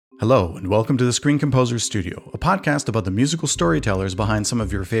Hello, and welcome to the Screen Composer's Studio, a podcast about the musical storytellers behind some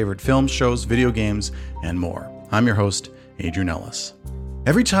of your favorite films, shows, video games, and more. I'm your host, Adrian Ellis.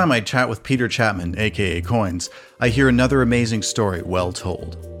 Every time I chat with Peter Chapman, aka Coins, I hear another amazing story well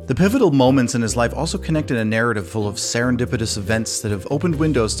told. The pivotal moments in his life also connected a narrative full of serendipitous events that have opened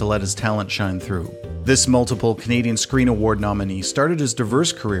windows to let his talent shine through. This multiple Canadian Screen Award nominee started his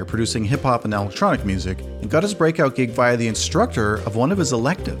diverse career producing hip-hop and electronic music and got his breakout gig via the instructor of one of his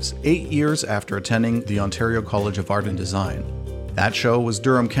electives 8 years after attending the Ontario College of Art and Design. That show was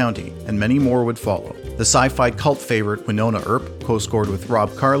Durham County, and many more would follow. The sci-fi cult favorite Wynonna Earp co-scored with Rob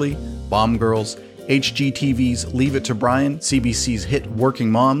Carli, Bomb Girls, HGTV's Leave It to Bryan, CBC's hit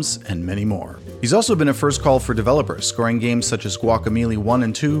Workin Moms, and many more. He's also been a first call for developers, scoring games such as Guacamele 1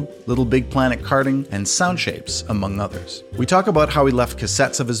 and 2, Big Planet Karting, and Soundshapes, among others. We talk about how he left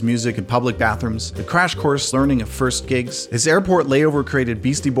cassettes of his music in public bathrooms, the crash course learning of first gigs, his airport-layover-created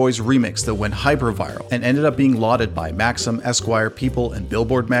Beastie Boys remix that went hyper-viral and ended up being lauded by Maxim, Esquire, People, and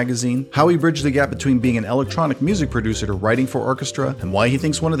Billboard magazine, how he bridged the gap between being an electronic music producer to writing for orchestra, and why he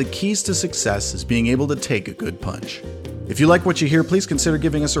thinks one of the keys to success is being able to take a good punch. If you like what you hear, please consider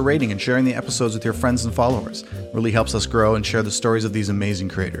giving us a rating and sharing the episodes with your friends and followers. It really helps us grow and share the stories of these amazing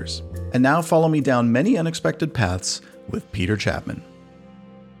creators. And now follow me down many unexpected paths with Peter Chapman.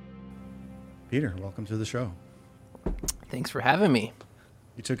 Peter, welcome to the show. Thanks for having me.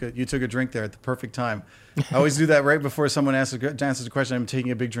 You took a drink there at the perfect time. I always do that right before someone answers a question. I'm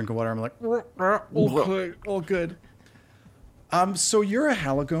taking a big drink of water. I'm like, all good. So you're a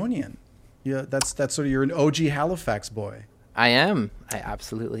Haligonian. Yeah, that's sort of, you're an OG Halifax boy. I am. I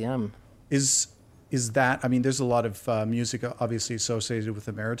absolutely am. Is that, I mean, there's a lot of music obviously associated with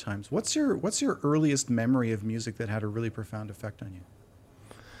the Maritimes. What's your earliest memory of music that had a really profound effect on you?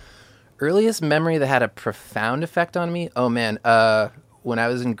 Earliest memory that had a profound effect on me? Oh man, when I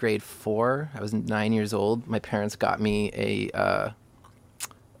was in grade 4, I was 9 years old. My parents got me my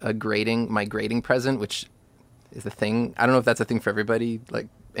grading present, which is a thing. I don't know if that's a thing for everybody.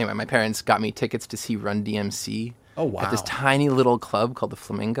 Anyway, my parents got me tickets to see Run DMC. Oh, wow. At this tiny little club called the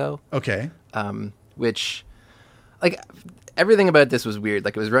Flamingo. Okay. Which, everything about this was weird.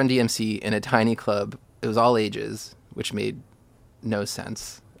 It was Run DMC in a tiny club. It was all ages, which made no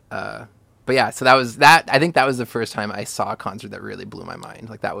sense. But yeah, so that was that. I think that was the first time I saw a concert that really blew my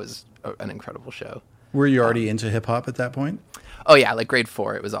mind. That was an incredible show. Were you already into hip hop at that point? Oh yeah, grade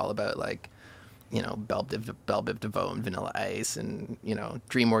 4, it was all about Bell Biv DeVoe and Vanilla Ice, and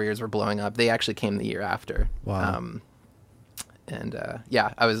Dream Warriors were blowing up. They actually came the year after. Wow.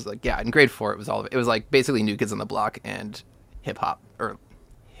 I was in grade 4. It was all of it. It was basically New Kids on the Block and hip hop. I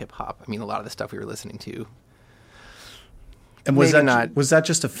mean, a lot of the stuff we were listening to. And was that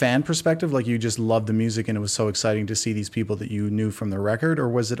just a fan perspective? You just loved the music and it was so exciting to see these people that you knew from the record, or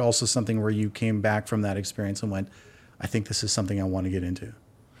was it also something where you came back from that experience and went, I think this is something I want to get into?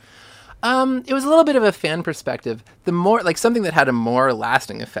 It was a little bit of a fan perspective. The more something that had a more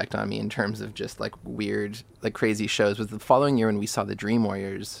lasting effect on me in terms of just weird, crazy shows was the following year when we saw the Dream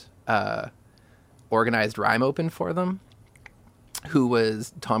Warriors organized Rhyme Open for them, who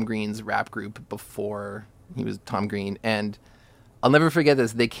was Tom Green's rap group before he was Tom Green. And I'll never forget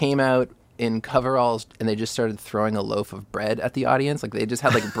this. They came out in coveralls and they just started throwing a loaf of bread at the audience. They just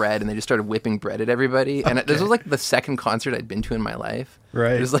had bread and they just started whipping bread at every. And this was the second concert I'd been to in my life.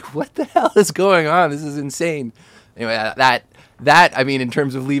 Right. It was what the hell is going on? This is insane. Anyway, that I mean, in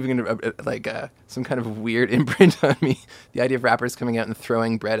terms of leaving some kind of weird imprint on me, the idea of rappers coming out and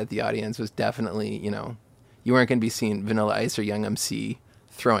throwing bread at the audience was definitely, you weren't going to be seeing Vanilla Ice or Young MC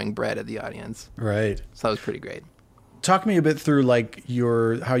throwing bread at the audience. Right. So that was pretty great. Talk me a bit through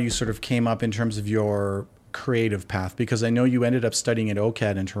how you sort of came up in terms of your creative path, because I know you ended up studying at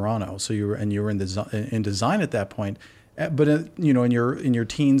OCAD in Toronto. So you were in design at that point, but in your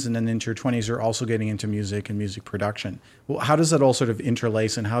teens and then into your 20s, you're also getting into music and music production. Well, how does that all sort of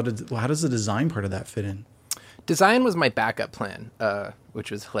interlace, and how does the design part of that fit in? Design was my backup plan, which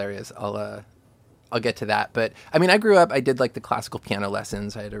was hilarious. I'll get to that. But I mean, I grew up, I did the classical piano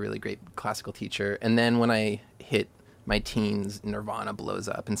lessons. I had a really great classical teacher. And then when I hit my teens, Nirvana blows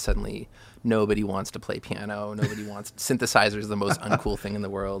up and suddenly nobody wants to play piano. Nobody wants synthesizers is the most uncool thing in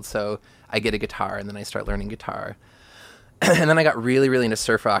the world. So I get a guitar and then I start learning guitar. And then I got really, really into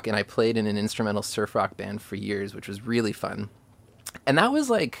surf rock, and I played in an instrumental surf rock band for years, which was really fun. And that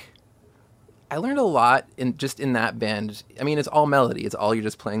was I learned a lot in that band. I mean, it's all melody. It's all you're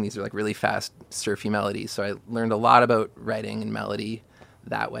just playing. These are really fast, surfy melodies. So I learned a lot about writing and melody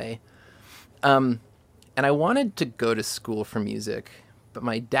that way. And I wanted to go to school for music, but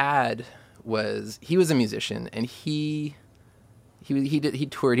my dad was a musician, and he He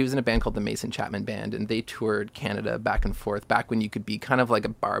toured. He was in a band called the Mason Chapman Band, and they toured Canada back and forth, back when you could be kind of like a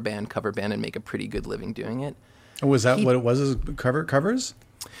bar band, cover band, and make a pretty good living doing it. Was that what it was? Is covers?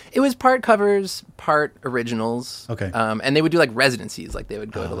 It was part covers, part originals. Okay. And they would do like residencies. Like they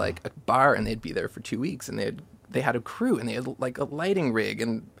would go to like a bar and they'd be there for 2 weeks, and they had a crew, and they had like a lighting rig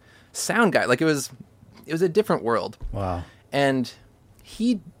and sound guy. Like it was a different world. Wow. And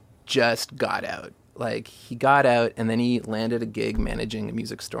he just got out. Like he got out, and then he landed a gig managing a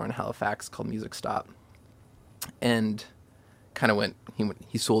music store in Halifax called Music Stop, and kind of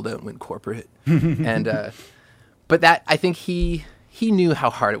he sold out and went corporate. And but that, I think he knew how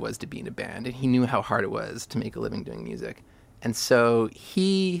hard it was to be in a band, and he knew how hard it was to make a living doing music. And so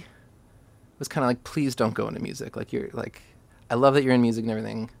he was kind of like, please don't go into music. Like you're like, I love that you're in music and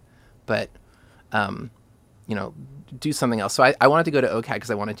everything, but do something else. So I wanted to go to OCAD because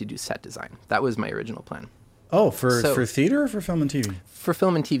I wanted to do set design. That was my original plan. Oh, for theater or for film and TV? For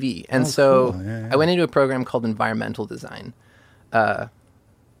film and TV. And cool. Yeah. I went into a program called environmental design,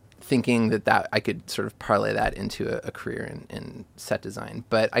 thinking that I could sort of parlay that into a career in set design.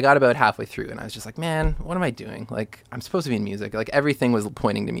 But I got about halfway through, and I was just like, man, what am I doing? Like, I'm supposed to be in music. Like, everything was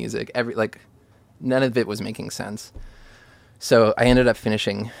pointing to music. None of it was making sense. So I ended up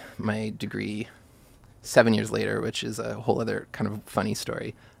finishing my degree 7 years later, which is a whole other kind of funny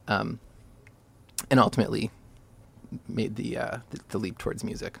story, and ultimately made the leap towards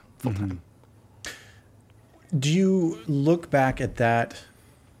music full time. Do you look back at that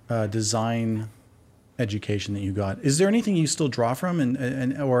design education that you got? Is there anything you still draw from,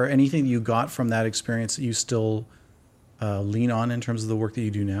 and or anything you got from that experience that you still lean on in terms of the work that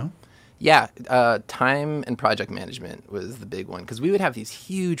you do now? Yeah, time and project management was the big one, because we would have these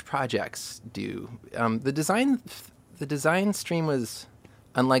huge projects due. The design stream was,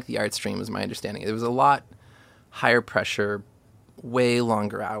 unlike the art stream, was my understanding. It was a lot higher pressure, way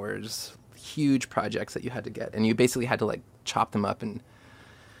longer hours, huge projects that you had to get, and you basically had to like chop them up and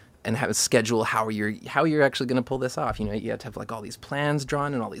have a schedule how you're actually going to pull this off. You had to have like all these plans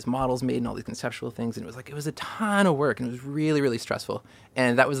drawn and all these models made and all these conceptual things, and it was a ton of work, and it was really, really stressful.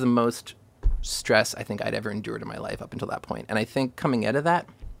 And that was the most stress I think I'd ever endured in my life up until that point. And I think coming out of that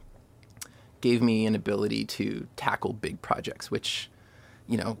gave me an ability to tackle big projects, which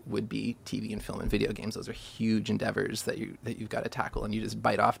would be TV and film and video games. Those are huge endeavors that you've got to tackle, and you just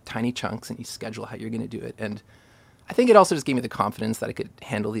bite off tiny chunks and you schedule how you're going to do it. And I think it also just gave me the confidence that I could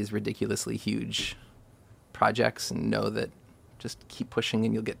handle these ridiculously huge projects and know that just keep pushing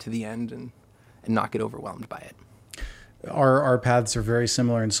and you'll get to the end and not get overwhelmed by it. Our paths are very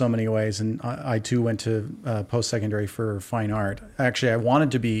similar in so many ways, and I too went to post-secondary for fine art. Actually, I wanted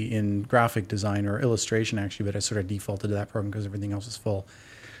to be in graphic design or illustration, actually, but I sort of defaulted to that program because everything else was full.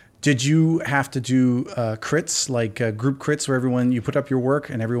 Did you have to do crits, like group crits, where you put up your work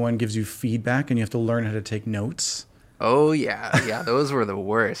and everyone gives you feedback and you have to learn how to take notes? Oh, yeah, those were the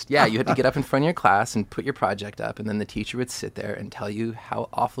worst. Yeah, you had to get up in front of your class and put your project up, and then the teacher would sit there and tell you how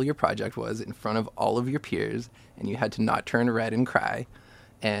awful your project was in front of all of your peers, and you had to not turn red and cry,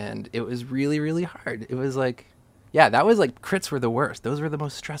 and it was really, really hard. It was like, that was like, crits were the worst. Those were the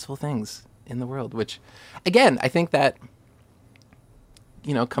most stressful things in the world, which, again, I think that,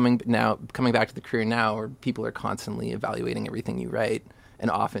 coming back to the career now, where people are constantly evaluating everything you write, and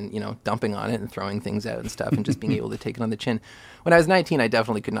often, dumping on it and throwing things out and stuff and just being able to take it on the chin. When I was 19, I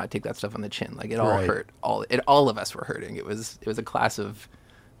definitely could not take that stuff on the chin. Like, it all hurt. All of us were hurting. It was a class of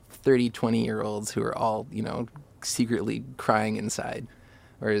 30, 20-year-olds who were all, secretly crying inside.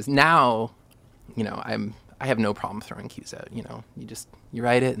 Whereas now, I have no problem throwing cues out. You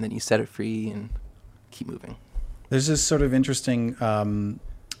write it and then you set it free and keep moving. There's this sort of interesting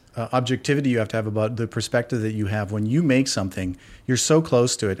objectivity you have to have about the perspective that you have when you make something. You're so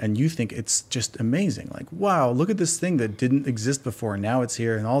close to it and you think it's just amazing. Like, wow, look at this thing that didn't exist before, and now it's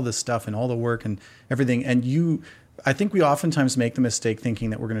here, and all this stuff and all the work and everything. And I think we oftentimes make the mistake thinking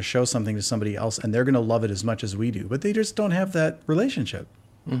that we're going to show something to somebody else and they're going to love it as much as we do, but they just don't have that relationship.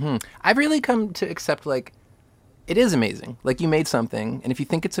 Mm-hmm. I've really come to accept, like, it is amazing. Like, you made something, and if you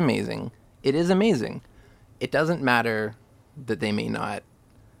think it's amazing, it is amazing. It doesn't matter that they may not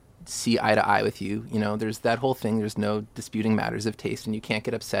see eye to eye with you. There's that whole thing. There's no disputing matters of taste, and you can't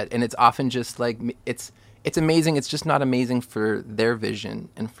get upset. And it's often just like, it's amazing. It's just not amazing for their vision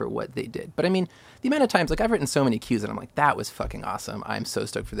and for what they did. But I mean, the amount of times, like, I've written so many cues that I'm like, that was fucking awesome. I'm so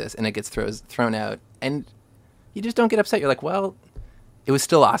stoked for this. And it gets thrown out, and you just don't get upset. You're like, well, it was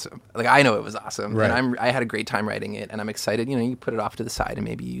still awesome. Like, I know it was awesome, right. And I had a great time writing it, and I'm excited. You put it off to the side and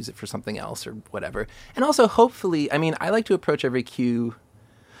maybe use it for something else or whatever. And also, hopefully, I mean, I like to approach every cue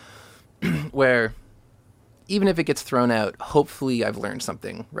where even if it gets thrown out, hopefully I've learned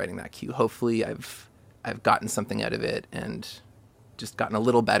something writing that cue. Hopefully I've gotten something out of it and just gotten a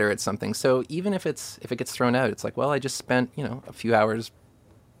little better at something. So even if it gets thrown out, it's like, well, I just spent, a few hours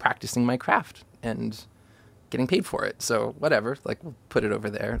practicing my craft and getting paid for it. So whatever, like we'll put it over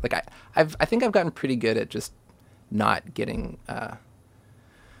there. Like I think I've gotten pretty good at just not getting kind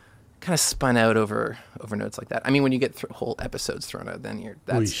of spun out over notes like that. I mean, when you get whole episodes thrown out, then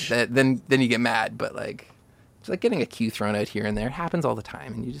then you get mad. But like, it's like getting a cue thrown out here and there happens all the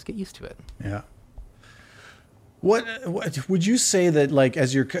time, and you just get used to it. Yeah. What would you say that, like,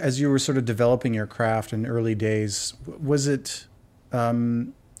 as you were sort of developing your craft in early days, was it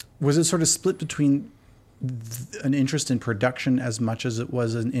sort of split between an interest in production as much as it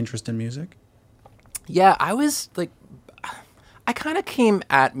was an interest in music? Yeah, I kind of came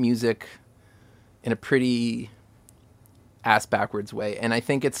at music in a pretty ass-backwards way, and I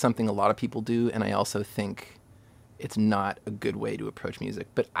think it's something a lot of people do, and I also think it's not a good way to approach music.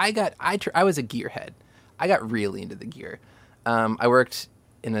 But I was a gearhead. I got really into the gear. I worked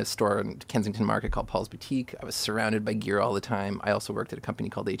in a store in Kensington Market called Paul's Boutique. I was surrounded by gear all the time. I also worked at a company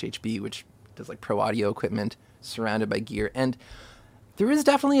called HHB, which does like pro audio equipment, surrounded by gear. And there was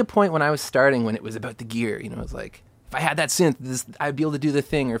definitely a point when I was starting when it was about the gear. It was like, if I had that synth, I'd be able to do the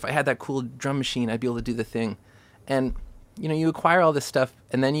thing. Or if I had that cool drum machine, I'd be able to do the thing. And, you acquire all this stuff,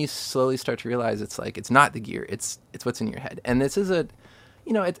 and then you slowly start to realize it's like, it's not the gear, it's what's in your head. And this is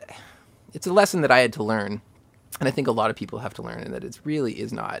it's a lesson that I had to learn. And I think a lot of people have to learn, and that it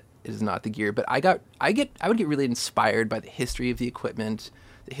is not the gear. But I would get really inspired by the history of the equipment,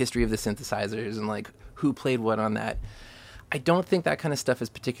 the history of the synthesizers, and like who played what on that. I don't think that kind of stuff is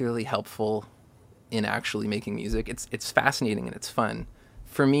particularly helpful in actually making music. It's fascinating and it's fun.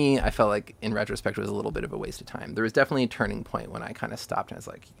 For me, I felt like in retrospect it was a little bit of a waste of time. There was definitely a turning point when I kind of stopped and I was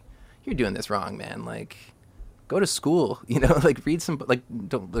like, "You're doing this wrong, man. Like, go to school. Like read some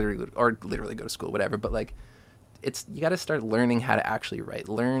don't literally go to school, whatever. But like, you got to start learning how to actually write,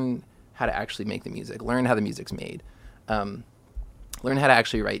 learn how to actually make the music, learn how the music's made, learn how to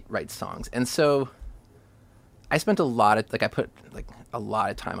actually write songs." And so I spent a lot of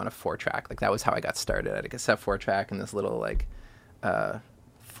time on a 4-track. Like that was how I got started. I had a cassette 4-track and this little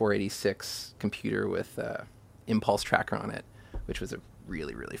 486 computer with Impulse Tracker on it, which was a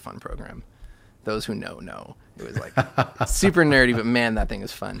really, really fun program. Those who know. It was like super nerdy, but man, that thing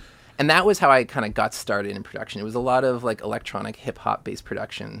was fun. And that was how I kind of got started in production. It was a lot of like electronic hip hop based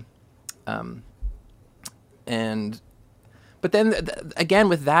production. But then again,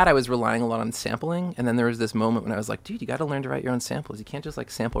 with that, I was relying a lot on sampling. And then there was this moment when I was like, dude, you got to learn to write your own samples. You can't just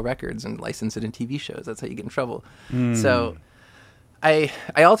like sample records and license it in TV shows. That's how you get in trouble. So I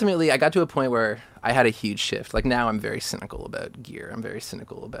ultimately got to a point where I had a huge shift. Like now I'm very cynical about gear. I'm very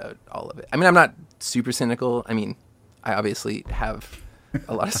cynical about all of it. I mean, I'm not super cynical. I mean, I obviously have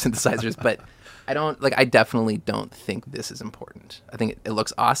a lot of synthesizers, but I definitely don't think this is important. I think it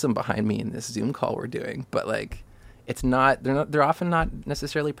looks awesome behind me in this Zoom call we're doing, but like, they're often not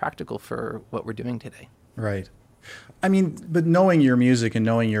necessarily practical for what we're doing today. Right. I mean, but knowing your music and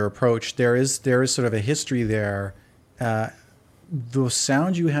knowing your approach, there is sort of a history there. The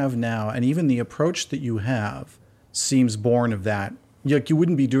sound you have now and even the approach that you have seems born of that. You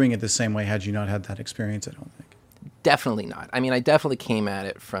wouldn't be doing it the same way had you not had that experience, I don't think. Definitely not. I mean, I definitely came at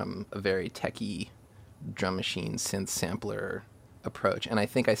it from a very techie drum machine synth sampler approach. And I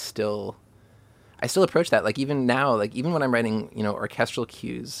think I still approach that. Like even now, like even when I'm writing, orchestral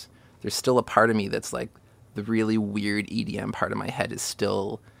cues, there's still a part of me that's like the really weird EDM part of my head is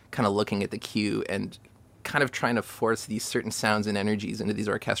still kind of looking at the cue and kind of trying to force these certain sounds and energies into these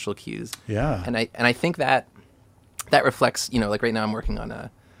orchestral cues. Yeah. And I think that reflects, like right now I'm working on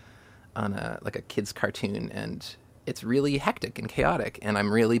a kid's cartoon, and it's really hectic and chaotic, and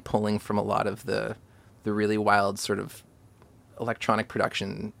I'm really pulling from a lot of the really wild sort of electronic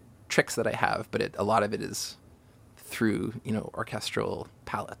production tricks that I have, but a lot of it is through, orchestral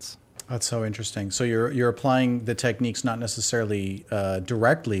palettes. That's so interesting. So you're applying the techniques not necessarily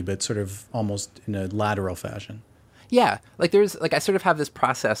directly, but sort of almost in a lateral fashion. Yeah, like I sort of have this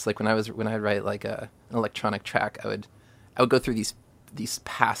process. Like when I write like an electronic track, I would go through these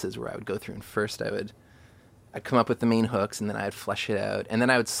passes where I would go through, and first I'd come up with the main hooks, and then I'd flesh it out, and then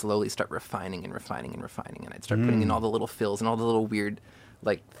I would slowly start refining, and I'd start putting in all the little fills and all the little weird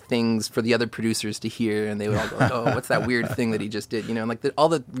like things for the other producers to hear, and they would all go, "Oh, what's that weird thing that he just did?" And like all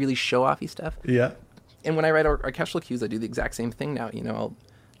the really show-offy stuff. Yeah. And when I write orchestral cues, I do the exact same thing now.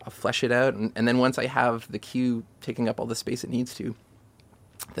 I'll flesh it out, and then once I have the cue taking up all the space it needs to,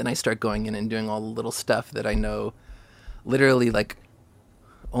 then I start going in and doing all the little stuff that I know, literally like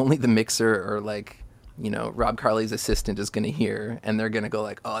only the mixer or like Rob Carli's assistant is going to hear, and they're going to go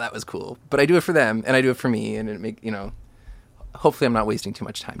like, oh, that was cool. But I do it for them, and I do it for me, and hopefully I'm not wasting too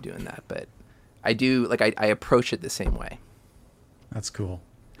much time doing that. But I do, like, I approach it the same way. That's cool.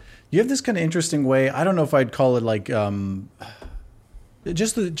 You have this kind of interesting way. I don't know if I'd call it like,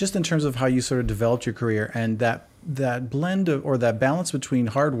 just in terms of how you sort of developed your career, and that blend or that balance between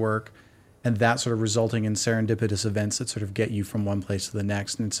hard work and that sort of resulting in serendipitous events that sort of get you from one place to the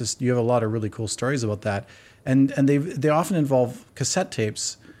next. And it's just, you have a lot of really cool stories about that. And they often involve cassette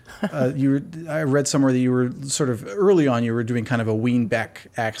tapes. I read somewhere that you were sort of early on, you were doing kind of a Ween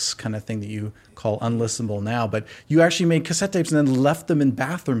Beck-esque kind of thing that you call unlistenable now, but you actually made cassette tapes and then left them in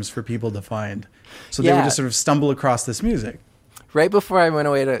bathrooms for people to find. So they would just sort of stumble across this music. Right before I went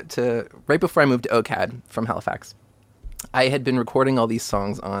away right before I moved to OCAD from Halifax, I had been recording all these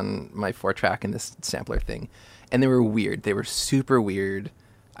songs on my 4-track and this sampler thing, and they were weird. They were super weird.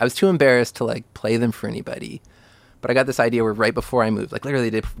 I was too embarrassed to like play them for anybody, but I got this idea where right before I moved, like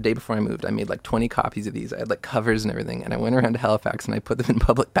literally the day before I moved, I made like 20 copies of these. I had like covers and everything, and I went around to Halifax and I put them in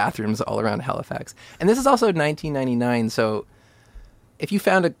public bathrooms all around Halifax. And this is also 1999, so if you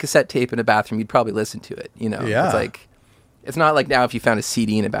found a cassette tape in a bathroom, you'd probably listen to it. Yeah. It's like, it's not like now if you found a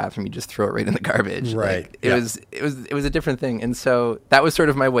CD in a bathroom, you just throw it right in the garbage. Right. Like, it was a different thing. And so that was sort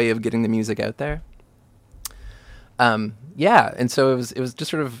of my way of getting the music out there. And so it was just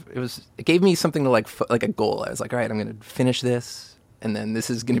sort of, it gave me something to like a goal. I was like, all right, I'm going to finish this, and then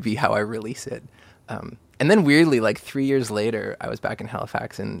this is going to be how I release it. And then weirdly, like 3 years later, I was back in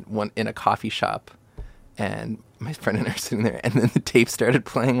Halifax in a coffee shop, and my friend and I are sitting there, and then the tape started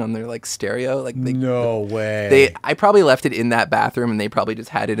playing on their like stereo. Like no way. I probably left it in that bathroom, and they probably just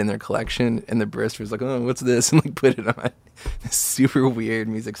had it in their collection. And the barista was like, "Oh, what's this?" And like put it on. This super weird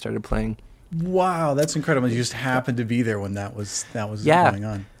music started playing. Wow, that's incredible. You just happened to be there when that was going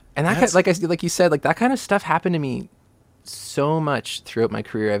on. And that like you said, like that kind of stuff happened to me so much throughout my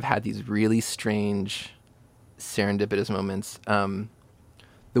career. I've had these really strange serendipitous moments.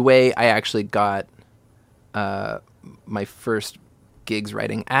 The way I actually got my first gigs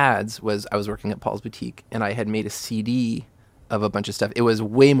writing ads was I was working at Paul's Boutique, and I had made a CD of a bunch of stuff. It was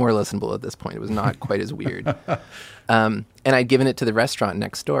way more listenable at this point. It was not quite as weird. And I'd given it to the restaurant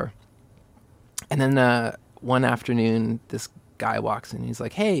next door. And then one afternoon, this guy walks in. He's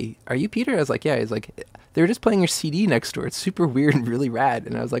like, "Hey, are you Peter?" I was like, "Yeah." He's like, "They were just playing your CD next door. It's super weird and really rad."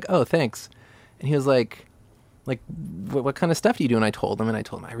 And I was like, "Oh, thanks." And he was like, what kind of stuff do you do? And I told him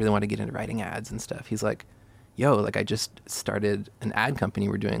I really want to get into writing ads and stuff. He's like, "Yo, like I just started an ad company.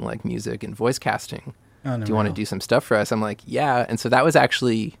 We're doing like music and voice casting. Oh, no, do you want to do some stuff for us?" I'm like, "Yeah." And so that was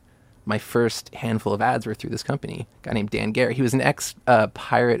actually my first handful of ads were through this company, a guy named Dan Garrett. He was an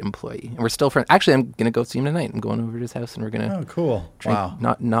ex-Pirate employee, and we're still friends. Actually, I'm going to go see him tonight. I'm going over to his house, and we're going to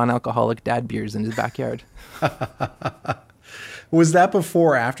drink non-alcoholic dad beers in his backyard. Was that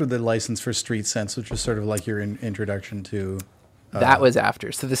before or after the license for Street Sense, which was sort of like your introduction to... That was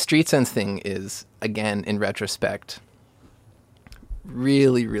after. So the Street Sense thing is, again, in retrospect,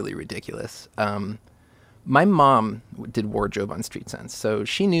 really, really ridiculous. My mom did wardrobe on Street Sense, so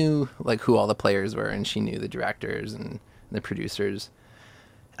she knew like who all the players were, and she knew the directors and the producers.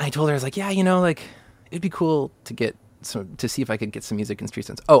 And I told her, I was like, "Yeah, like it'd be cool to see if I could get some music in Street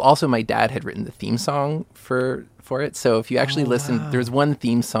Sense." Oh, also my dad had written the theme song for it. So if you actually listen, there's one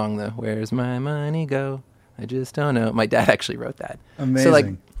theme song though, "Where's My Money Go? I Just Don't Know." My dad actually wrote that. Amazing.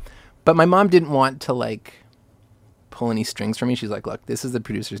 So but my mom didn't want to like pull any strings for me. She's like, "Look, this is the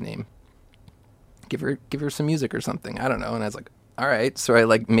producer's name. Give her some music or something." I don't know. And I was like, all right. So I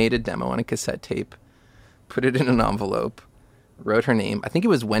like made a demo on a cassette tape, put it in an envelope, wrote her name. I think it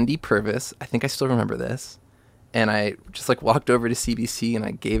was Wendy Purvis. I think I still remember this. And I just like walked over to CBC and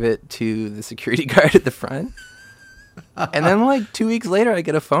I gave it to the security guard at the front. And then like 2 weeks later, I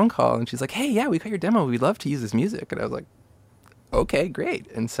get a phone call and she's like, "Hey, yeah, we got your demo. We'd love to use this music." And I was like, okay,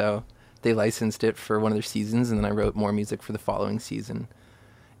 great. And so they licensed it for one of their seasons. And then I wrote more music for the following season,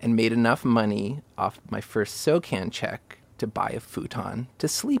 and made enough money off my first SoCan check to buy a futon to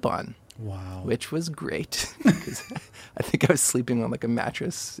sleep on. Wow. Which was great, because I think I was sleeping on like a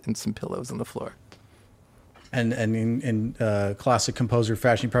mattress and some pillows on the floor. And in classic composer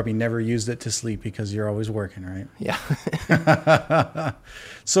fashion, you probably never used it to sleep because you're always working, right? Yeah.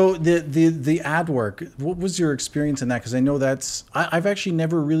 So the ad work, what was your experience in that? Because I know I've actually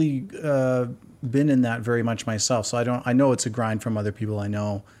never really been in that very much myself. So I know it's a grind from other people I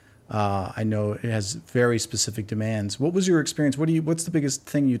know. I know it has very specific demands. What was your experience? What's the biggest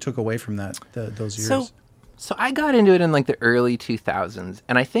thing you took away from those years? So I got into it in like the early 2000s,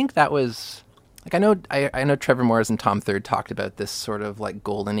 and I think that was like, I know Trevor Morris and Tom Third talked about this sort of like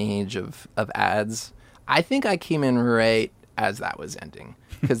golden age of ads, I think I came in right as that was ending,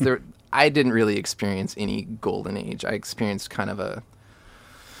 because I didn't really experience any golden age. I experienced kind of a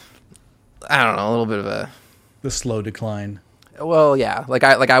little bit of the slow decline. Well, yeah,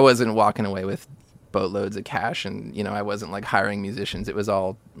 I wasn't walking away with boatloads of cash, and I wasn't like hiring musicians. It was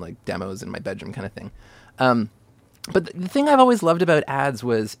all like demos in my bedroom kind of thing. But the thing I've always loved about ads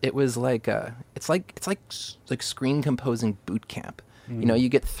was it was like it's like screen composing boot camp. You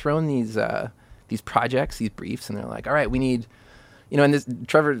get thrown these projects, these briefs, and they're like, all right, we need, and this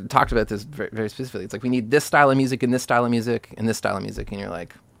Trevor talked about this very, very specifically. It's like, we need this style of music and this style of music and this style of music, and you're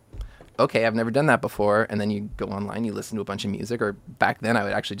like, okay, I've never done that before. And then you go online, you listen to a bunch of music, or back then I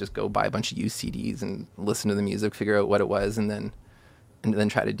would actually just go buy a bunch of used CDs and listen to the music, figure out what it was, and then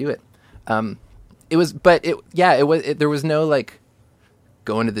try to do it. There was no like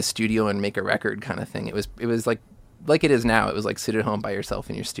go into the studio and make a record kind of thing. It was like it is now. It was like sit at home by yourself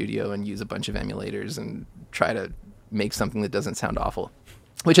in your studio and use a bunch of emulators and try to make something that doesn't sound awful.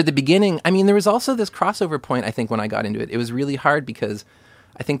 Which at the beginning, I mean, there was also this crossover point, I think, when I got into it. It was really hard because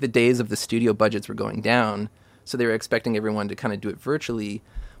I think the days of the studio budgets were going down, so they were expecting everyone to kind of do it virtually.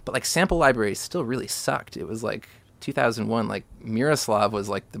 But like sample libraries still really sucked. It was like 2001, like Miroslav was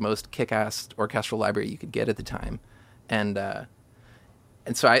like the most kick-ass orchestral library you could get at the time. And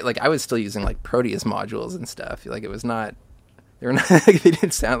so I was still using like Proteus modules and stuff. Like they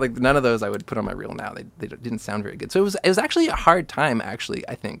didn't sound like, none of those I would put on my reel now. They didn't sound very good. So it was actually a hard time, actually,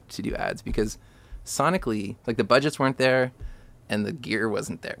 I think, to do ads, because sonically, like the budgets weren't there and the gear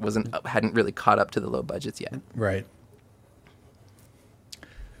hadn't really caught up to the low budgets yet. Right.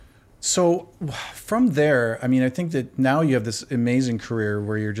 So from there, I mean, I think that now you have this amazing career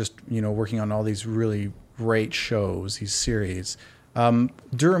where you're just, working on all these really great shows, these series.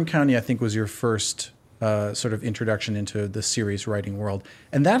 Durham County, I think, was your first sort of introduction into the series writing world.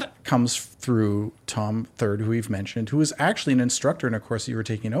 And that comes through Tom Third, who we've mentioned, who was actually an instructor in a course that you were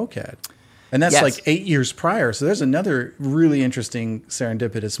taking OCAD. And that's like 8 years prior. So there's another really interesting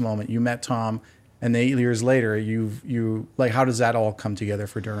serendipitous moment. You met Tom, and 8 years later, you like, how does that all come together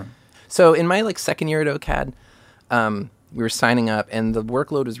for Durham? So in my like second year at OCAD, we were signing up, and the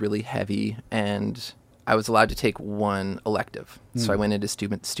workload was really heavy, and I was allowed to take one elective. So I went into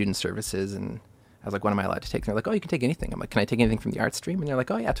student services, and I was like, what am I allowed to take? And they're like, oh, you can take anything. I'm like, can I take anything from the art stream? And they're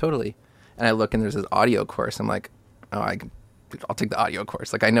like, oh yeah, totally. And I look, and there's this audio course. I'm like, oh, I'll take the audio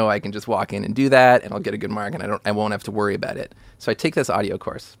course. Like, I know I can just walk in and do that, and I'll get a good mark, and I won't have to worry about it. So I take this audio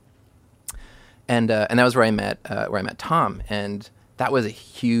course, and that was where I met Tom, and that was a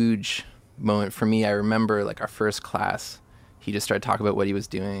huge moment for me. I remember like our first class, he just started talking about what he was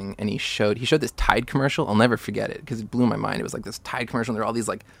doing, and he showed this Tide commercial. I'll never forget it because it blew my mind. It was like this Tide commercial, and there were all these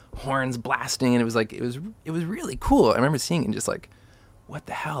like horns blasting, and it was really cool. I remember seeing it and just like, what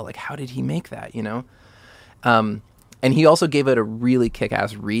the hell? Like, how did he make that? And he also gave out a really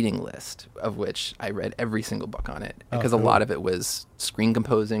kick-ass reading list, of which I read every single book on it, because a lot of it was screen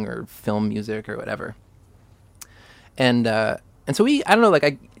composing or film music or whatever. And so we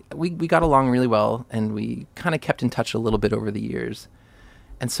got along really well, and we kind of kept in touch a little bit over the years.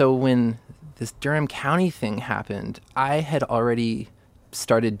 And so when this Durham County thing happened, I had already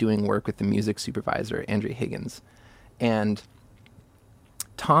started doing work with the music supervisor, Andrea Higgins. And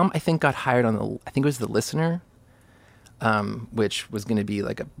Tom, I think, got hired on I think it was The Listener, which was going to be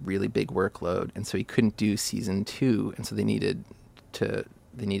like a really big workload. And so he couldn't do season 2. And so they needed to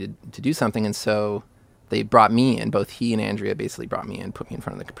do something. And so they brought me in. Both he and Andrea basically brought me in, put me in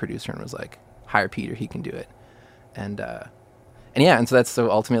front of the producer, and was like, hire Peter, he can do it. And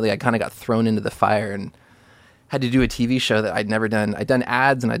so ultimately I kind of got thrown into the fire and had to do a TV show that I'd never done. I'd done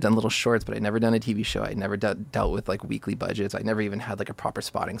ads and I'd done little shorts, but I'd never done a TV show. I'd never dealt with like weekly budgets. I never even had like a proper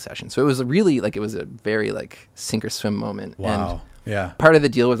spotting session. So it was it was a very like sink or swim moment. Wow. And yeah. Part of the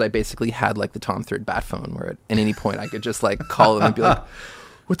deal was I basically had like the Tom Third bat phone, where at any point I could just like call him and be like,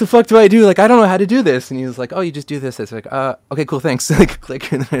 what the fuck do I do? Like, I don't know how to do this. And he was like, oh, you just do this. I was like, okay, cool, thanks. Like,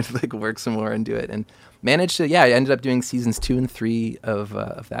 click, and then I'd like work some more and do it. And managed to, I ended up doing seasons 2 and 3 of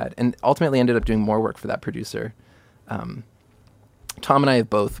that. And ultimately ended up doing more work for that producer. Tom and I have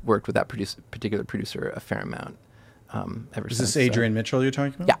both worked with that particular producer a fair amount ever since. Is this Adrienne Mitchell you're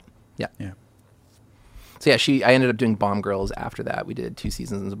talking about? Yeah. So I ended up doing Bomb Girls after that. We did 2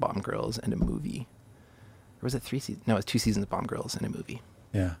 seasons of Bomb Girls and a movie. Or was it 3 seasons? No, it was 2 seasons of Bomb Girls and a movie.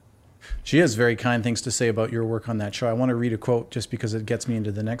 Yeah. She has very kind things to say about your work on that show. I want to read a quote just because it gets me into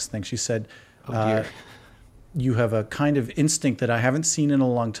the next thing. She said, you have a kind of instinct that I haven't seen in a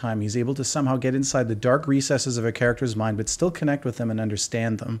long time. He's able to somehow get inside the dark recesses of a character's mind, but still connect with them and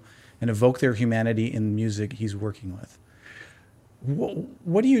understand them and evoke their humanity in the music he's working with.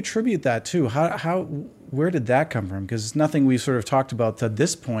 What do you attribute that to? Where did that come from? Because nothing we've sort of talked about to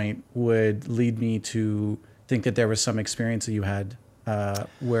this point would lead me to think that there was some experience that you had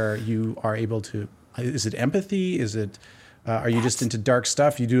where you are able to. Is it empathy? Is it? Are you just into dark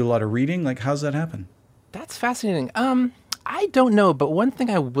stuff? You do a lot of reading. Like, how's that happen? That's fascinating. I don't know, but one thing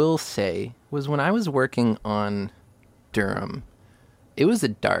I will say was when I was working on Durham, it was a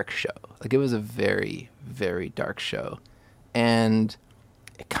dark show. Like, it was a very, very dark show. And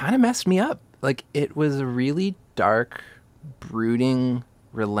it kind of messed me up. Like, it was a really dark, brooding,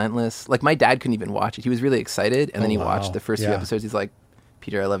 relentless. Like, my dad couldn't even watch it. He was really excited, and then he watched the first few episodes. He's like,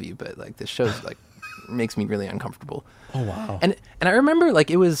 Peter, I love you, but like, this show's like makes me really uncomfortable. Oh wow. And I remember like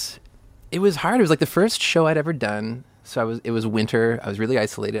it was hard. It was like the first show I'd ever done. So it was winter. I was really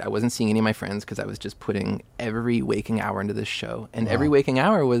isolated. I wasn't seeing any of my friends because I was just putting every waking hour into this show. And every waking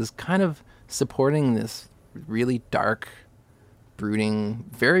hour was kind of supporting this really dark, brooding,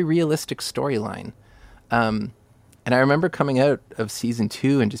 very realistic storyline. And I remember coming out of season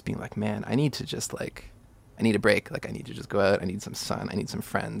 2 and just being like, man, I need a break. Like, I need to just go out. I need some sun. I need some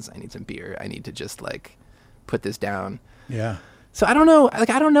friends. I need some beer. I need to just like put this down. Yeah. So I don't know.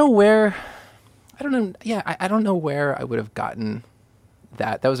 Like, I don't know where I would have gotten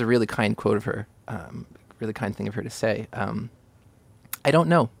that. That was a really kind quote of her. Really kind thing of her to say. I don't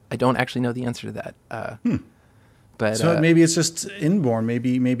know. I don't actually know the answer to that. But so maybe it's just inborn.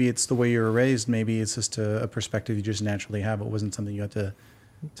 Maybe it's the way you were raised. Maybe it's just a perspective you just naturally have. It wasn't something you had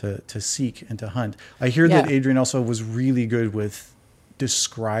to seek and to hunt. I hear that Adrienne also was really good with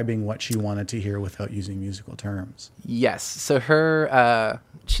describing what she wanted to hear without using musical terms. Yes. So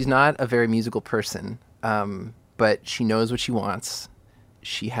she's not a very musical person, but she knows what she wants.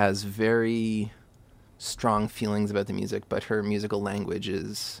 She has very strong feelings about the music, but her musical language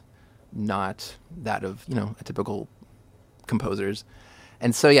is not that of, a typical composer's.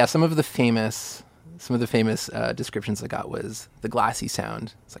 And so, some of the famous descriptions I got was the glassy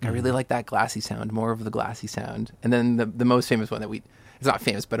sound. It's like, I really like that glassy sound, more of the glassy sound. And then the most famous one it's not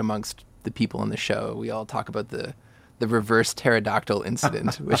famous, but amongst the people on the show, we all talk about the reverse pterodactyl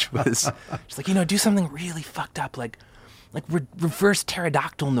incident, which was just like, do something really fucked up, like reverse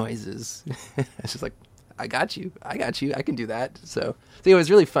pterodactyl noises. It's just like, I got you, I can do that. So it was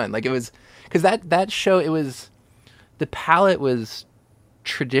really fun. Like, it was, because that show, the palette was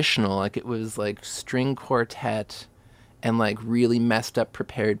traditional. Like, it was like string quartet and like really messed up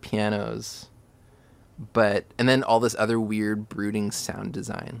prepared pianos, and then all this other weird brooding sound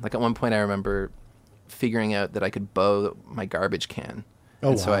design. Like, at one point I remember figuring out that I could bow my garbage can.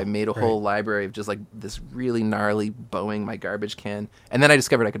 So I made a whole library of just like this really gnarly bowing my garbage can. And then I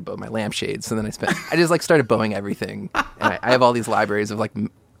discovered I could bow my lampshades. So then I just like started bowing everything. And I have all these libraries of like,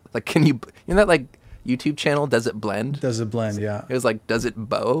 can you know that like YouTube channel, Does It Blend? Does It Blend, yeah. It was like, does it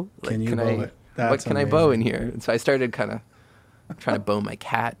bow? Like, can you bow it? What can I bow in here? And so I started kind of trying to bow my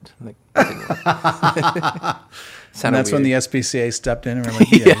cat. Like, and that's weird. When the SPCA stepped in and were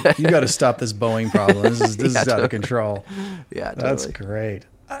like, you got to stop this bowing problem. This is out of control. Yeah, totally. That's great.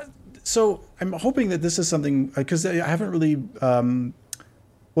 So I'm hoping that this is something, because I haven't really,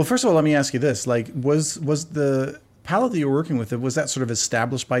 well, first of all, let me ask you this. Like, was the palette that you were working with, was that sort of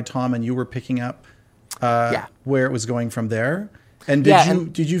established by Tom and you were picking up where it was going from there? And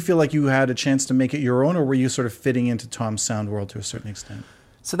did you feel like you had a chance to make it your own, or were you sort of fitting into Tom's sound world to a certain extent?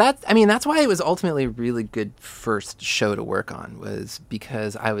 So that's why it was ultimately a really good first show to work on, was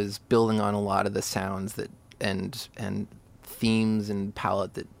because I was building on a lot of the sounds that and themes and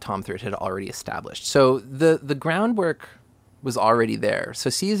palette that Tom Thurett had already established. So the groundwork was already there. So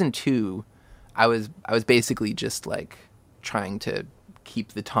season 2, I was basically just like trying to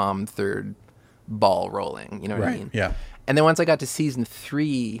keep the Tom Thurett ball rolling. You know what I mean? Yeah. And then once I got to season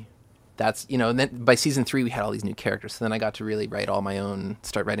 3, and then by season 3 we had all these new characters. So then I got to really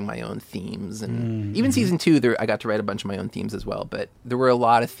start writing my own themes. And even season 2, I got to write a bunch of my own themes as well. But there were a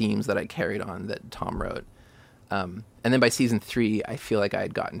lot of themes that I carried on that Tom wrote. And then by season 3, I feel like I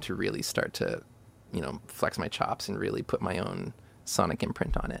had gotten to really start to, flex my chops and really put my own sonic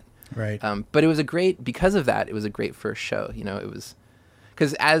imprint on it. Right. But it was because of that, it was a great first show. It was,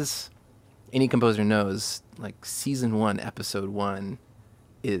 because as any composer knows, like, season 1, episode 1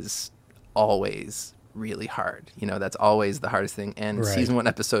 is always really hard. That's always the hardest thing. And season 1,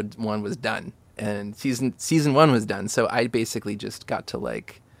 episode 1 was done, and season 1 was done. So I basically just got to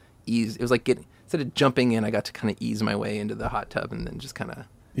like ease. It was like instead of jumping in, I got to kind of ease my way into the hot tub, and then just kind of.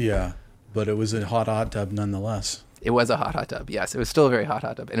 Yeah, but it was a hot tub nonetheless. It was a hot tub. Yes, it was still a very hot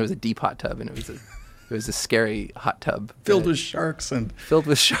tub, and it was a deep hot tub, and it was a scary hot tub filled with sharks.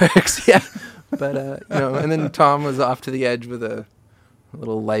 Yeah. But, and then Tom was off to the edge with a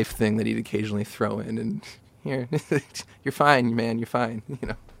little life thing that he'd occasionally throw in. And here, you're fine, man, you're fine.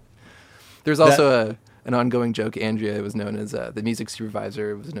 There's also an ongoing joke. Andrea was known as, the music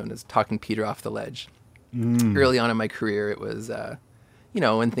supervisor was known as talking Peter off the ledge. Early on in my career, it was,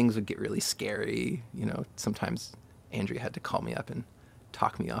 when things would get really scary, sometimes Andrea had to call me up and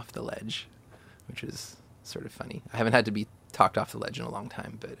talk me off the ledge, which is sort of funny. I haven't had to be talked off the ledge in a long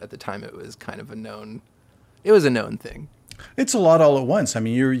time, but at the time it was kind of a known thing. It's a lot all at once. I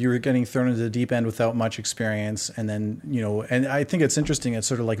mean, you're getting thrown into the deep end without much experience. And then, and I think it's interesting. It's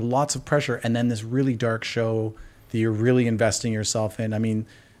sort of like lots of pressure. And then this really dark show that you're really investing yourself in. I mean,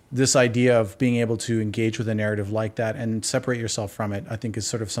 this idea of being able to engage with a narrative like that and separate yourself from it, I think is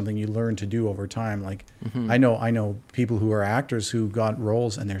sort of something you learn to do over time. Like I know people who are actors who got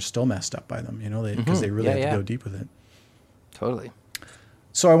roles and they're still messed up by them, because they really have to go deep with it. Totally.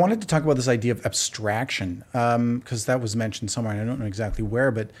 So I wanted to talk about this idea of abstraction, because that was mentioned somewhere, and I don't know exactly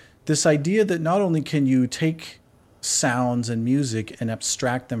where, but this idea that not only can you take sounds and music and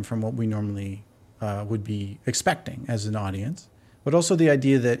abstract them from what we normally would be expecting as an audience, but also the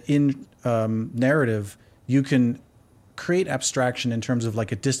idea that in narrative, you can create abstraction in terms of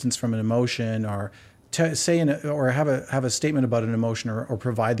like a distance from an emotion, or or have a statement about an emotion, or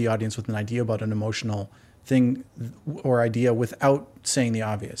provide the audience with an idea about an emotional thing or idea without saying the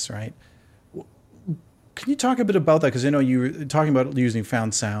obvious, right? Can you talk a bit about that? Because I know you were talking about using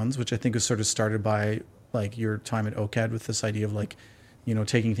found sounds, which I think was sort of started by like your time at OCAD with this idea of like,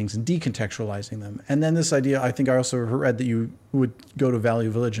 taking things and decontextualizing them. And then this idea, I think I also read that you would go to Value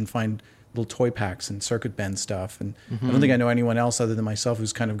Village and find little toy packs and circuit bend stuff. And I don't think I know anyone else other than myself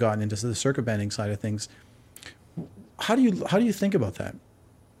who's kind of gotten into the circuit bending side of things. How do you think about that?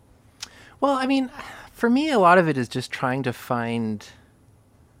 Well, I mean, for me, a lot of it is just trying to find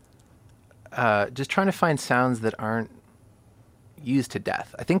sounds that aren't used to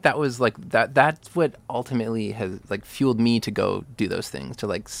death. I think that was like that's what ultimately has like fueled me to go do those things, to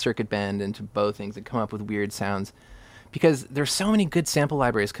like circuit bend and to bow things and come up with weird sounds, because there's so many good sample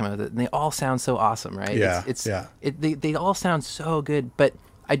libraries come out of it and they all sound so awesome, right? They all sound so good, but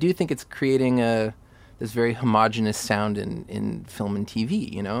I do think it's creating this very homogeneous sound in film and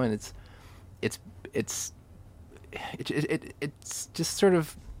TV, and it's just sort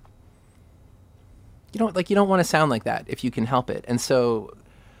of, you don't want to sound like that if you can help it. And so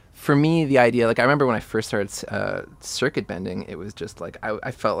for me, the idea, like I remember when I first started circuit bending, it was just like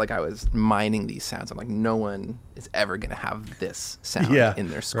I felt like I was mining these sounds. I'm like, no one is ever going to have this sound in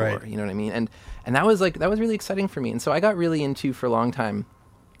their score. Right. You know what I mean? And that was really exciting for me. And so I got really into, for a long time,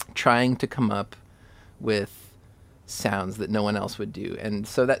 trying to come up with sounds that no one else would do. And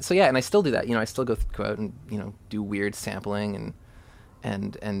and I still do that. I still go out and do weird sampling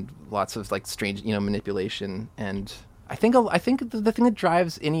and lots of like strange manipulation. And I think the thing that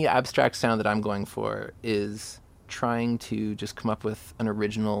drives any abstract sound that I'm going for is trying to just come up with an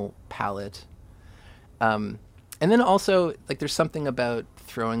original palette. And then also, like, there's something about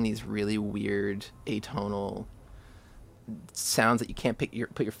throwing these really weird atonal sounds that you can't put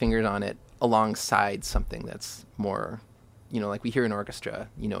your fingers on it alongside something that's more, like we hear an orchestra,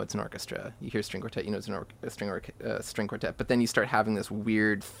 it's an orchestra. You hear string quartet, it's a string quartet. But then you start having this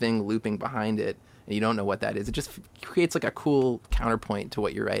weird thing looping behind it, and you don't know what that is. It just creates like a cool counterpoint to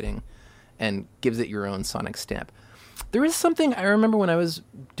what you're writing and gives it your own sonic stamp. There is something I remember when I was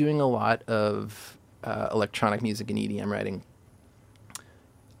doing a lot of electronic music and EDM writing.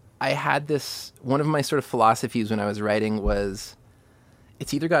 I had this, one of my sort of philosophies when I was writing was,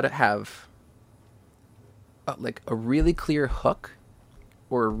 it's either got to have like a really clear hook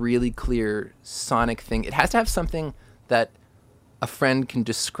or a really clear sonic thing. It has to have something that a friend can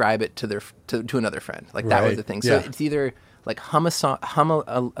describe it to another friend. Like that was the thing. So it's either like hum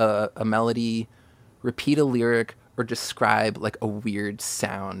a melody, repeat a lyric, or describe like a weird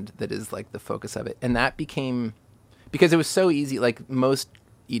sound that is like the focus of it. And that became, because it was so easy, like most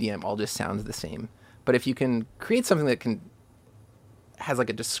EDM all just sounds the same. But if you can create something that has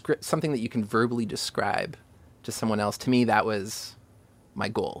like something that you can verbally describe to someone else, to me that was my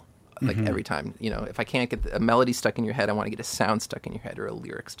goal. Like every time, if I can't get a melody stuck in your head, I want to get a sound stuck in your head or a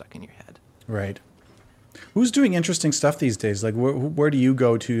lyric stuck in your head. Right. Who's doing interesting stuff these days? Like where do you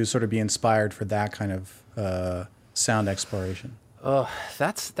go to sort of be inspired for that kind of sound exploration? Oh,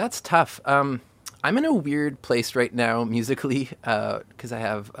 that's tough. I'm in a weird place right now musically because I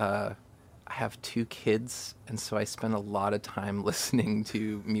have 2 kids, and so I spend a lot of time listening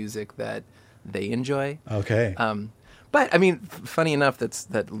to music that they enjoy. Okay. But I mean, funny enough,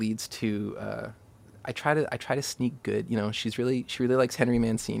 that leads to I try to sneak good. She really likes Henry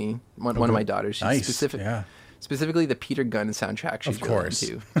Mancini. One of my daughters. She's Nice. Specifically the Peter Gunn soundtrack. She's Of course.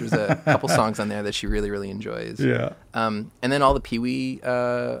 really into. There's a couple songs on there that she really, really enjoys. Yeah. And then all the Pee Wee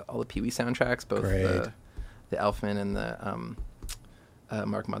soundtracks, both Great. the Elfman and the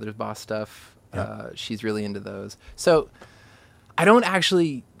Mark Mothersbaugh stuff. Yeah. She's really into those. So I don't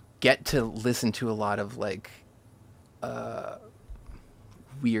actually get to listen to a lot of like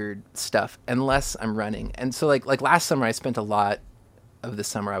weird stuff unless I'm running. And so like last summer, I spent a lot of the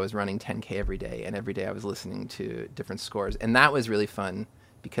summer I was running 10K every day, and every day I was listening to different scores, and that was really fun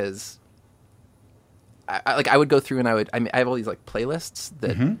because I would go through and I have all these like playlists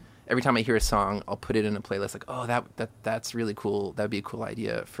that every time I hear a song, I'll put it in a playlist like, oh, that's really cool. That'd be a cool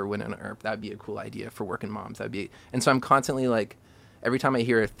idea for Wynonna Earp. That'd be a cool idea for Workin Moms. And so I'm constantly like, every time I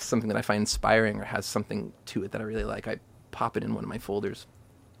hear something that I find inspiring or has something to it that I really like, I pop it in one of my folders.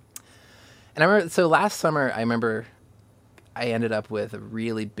 And I remember, so last summer, I remember I ended up with a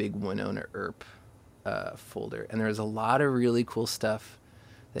really big Wynonna Earp folder, and there was a lot of really cool stuff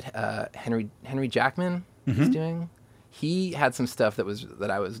that Henry Chapman was doing. He had some stuff that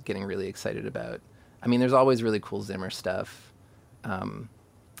I was getting really excited about. I mean, there's always really cool Zimmer stuff.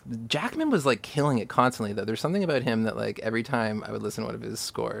 Jackman was like killing it constantly, though. There's something about him that like every time I would listen to one of his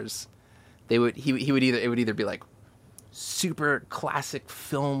scores, it would either be like super classic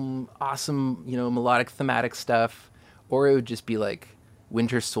film, awesome, melodic thematic stuff, or it would just be like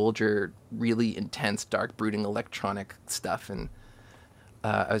Winter Soldier, really intense, dark, brooding electronic stuff. And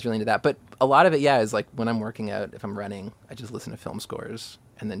I was really into that. But a lot of it, is like when I'm working out, if I'm running, I just listen to film scores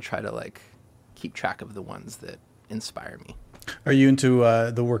and then try to like keep track of the ones that inspire me. Are you into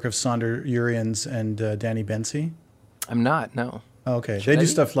the work of Sander Urians and Danny Bensi? I'm not, no. Oh, okay. Should They I do be?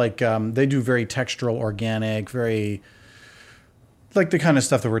 stuff like, they do very textural, organic, very, like the kind of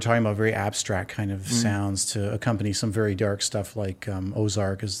stuff that we're talking about, very abstract kind of sounds to accompany some very dark stuff like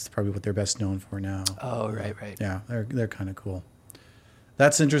Ozark is probably what they're best known for now. Oh, right. Yeah, they're kind of cool.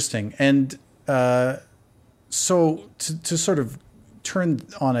 That's interesting. And so to sort of turn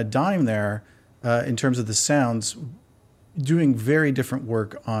on a dime there in terms of the sounds, doing very different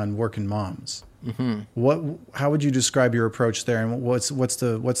work on Workin Moms. How would you describe your approach there, and what's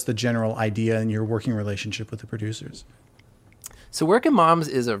the general idea in your working relationship with the producers? So Workin Moms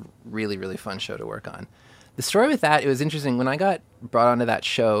is a really, really fun show to work on. The story with that, it was interesting. When I got brought onto that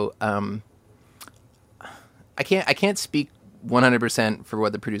show, I can't speak 100% for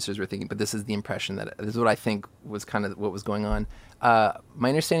what the producers were thinking, but this is the impression this is what I think was kind of what was going on. My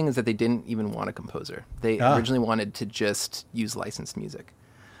understanding is that they didn't even want a composer. They originally wanted to just use licensed music,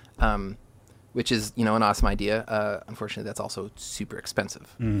 which is, an awesome idea. Unfortunately, that's also super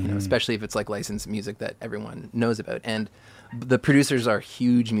expensive, especially if it's like licensed music that everyone knows about. And the producers are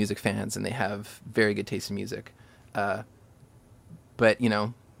huge music fans, and they have very good taste in music. But,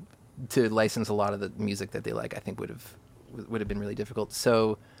 to license a lot of the music that they like, I think would have been really difficult.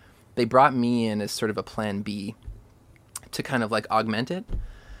 So they brought me in as sort of a plan B to kind of like augment it.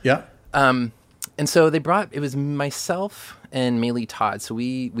 Yeah. And so it was myself and Maylee Todd. So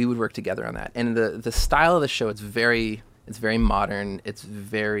we would work together on that. And the style of the show, it's very modern. It's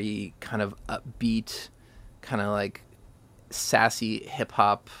very kind of upbeat, kind of like sassy hip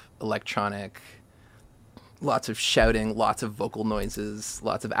hop, electronic, lots of shouting, lots of vocal noises,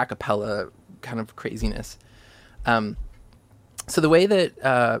 lots of a cappella kind of craziness. So the way that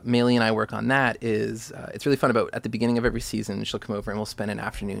Maylee and I work on that is it's really fun. At the beginning of every season, she'll come over and we'll spend an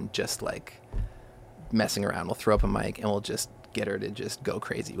afternoon just like messing around. We'll throw up a mic and we'll just get her to just go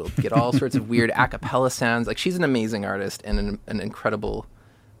crazy. We'll get all sorts of weird a cappella sounds. Like, she's an amazing artist and an incredible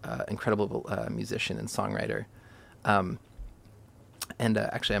musician and songwriter. And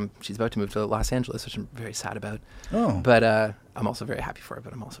actually, she's about to move to Los Angeles, which I'm very sad about. Oh. But I'm also very happy for her,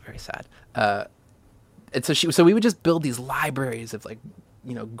 but I'm also very sad. And so we would just build these libraries of like,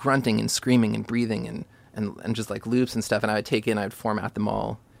 grunting and screaming and breathing and just like loops and stuff. And I would format them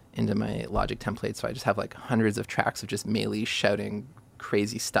all into my Logic template. So I just have like hundreds of tracks of just Maylee shouting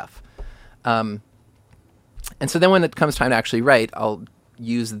crazy stuff. And so then when it comes time to actually write, I'll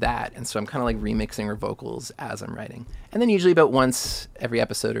use that. And so I'm kind of like remixing her vocals as I'm writing. And then usually about once every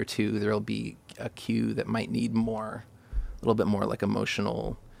episode or two, there'll be a cue that might need a little bit more like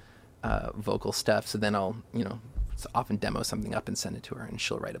emotional vocal stuff. So then I'll, often demo something up and send it to her, and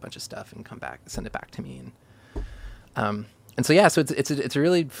she'll write a bunch of stuff and send it back to me. And so it's a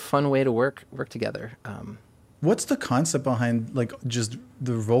really fun way to work together. What's the concept behind like just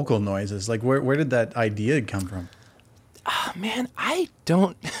the vocal noises? Like where did that idea come from? Oh, man, I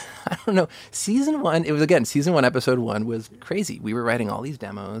don't know. Season 1, episode 1 was crazy. We were writing all these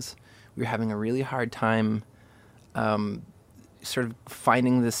demos. we were having a really hard time sort of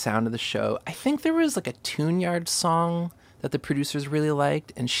finding the sound of the show. I think there was like a Tune Yard song that the producers really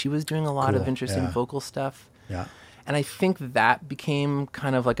liked, and she was doing a lot of interesting vocal stuff. Yeah. And I think that became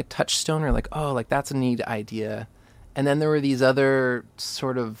kind of like a touchstone, or like, oh, like that's a neat idea. And then there were these other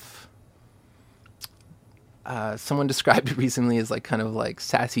sort of, someone described it recently as like kind of like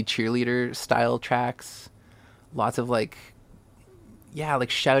sassy cheerleader style tracks. Lots of like, like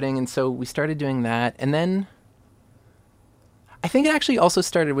shouting. And so we started doing that. And then I think it actually also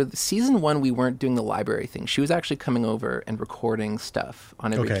started with season 1. We weren't doing the library thing. She was actually coming over and recording stuff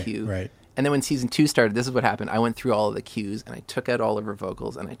on every cue. Right. And then when season 2 started, this is what happened. I went through all of the cues and I took out all of her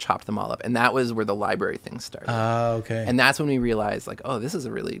vocals and I chopped them all up. And that was where the library thing started. Okay. And that's when we realized, like, oh, this is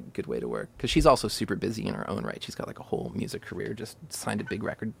a really good way to work. Because she's also super busy in her own right. She's got like a whole music career, just signed a big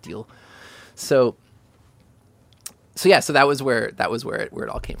record deal. So that was where it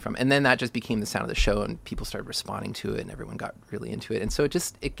all came from. And then that just became the sound of the show, and people started responding to it, and everyone got really into it. And so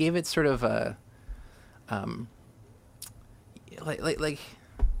it gave it sort of a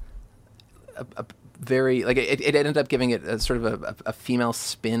very, like, it ended up giving it a sort of a female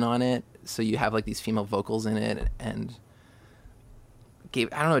spin on it. So you have like these female vocals in it, and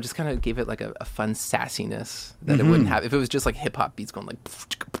just kind of gave it like a fun sassiness that it wouldn't have if it was just like hip hop beats going like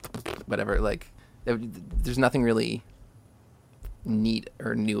whatever. Like there's nothing really neat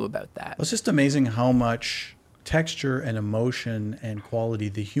or new about that. Well, it's just amazing how much texture and emotion and quality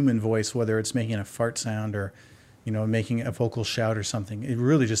the human voice, whether it's making a fart sound or, you know, making a vocal shout or something, it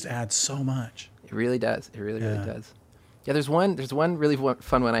really just adds so much. It really does. It really does. Yeah, there's one really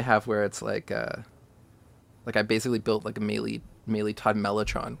fun one I have where it's like I basically built like a Meili Todd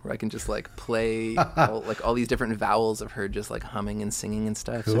Mellotron where I can just like play all these different vowels of her just like humming and singing and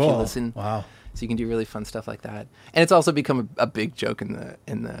stuff. Cool. So if you listen, wow. So you can do really fun stuff like that. And it's also become a big joke in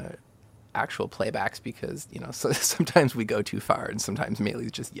the actual playbacks because, you know, so sometimes we go too far and sometimes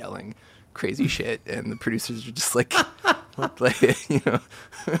Meili's just yelling crazy shit and the producers are just like just like,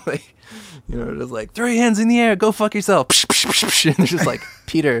 throw your hands in the air, go fuck yourself. And they're just like,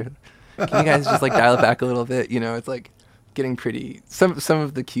 Peter, can you guys just like dial it back a little bit? You know, it's like getting pretty, some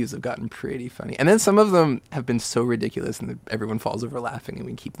of the cues have gotten pretty funny. And then some of them have been so ridiculous and everyone falls over laughing and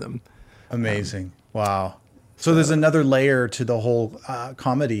we keep them. Amazing. Wow. So there's another layer to the whole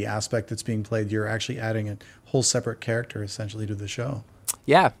comedy aspect that's being played. You're actually adding a whole separate character essentially to the show.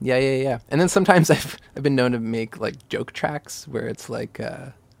 Yeah. And then sometimes I've been known to make like joke tracks where it's like,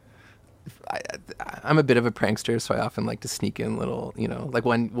 I'm a bit of a prankster, so I often like to sneak in little, you know, like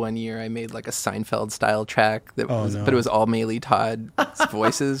one year I made like a Seinfeld style track but it was all Meili Todd's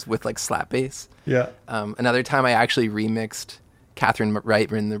voices with like slap bass. Yeah. Another time I actually remixed Catherine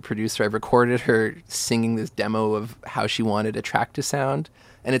Reitman, the producer. I recorded her singing this demo of how she wanted a track to sound,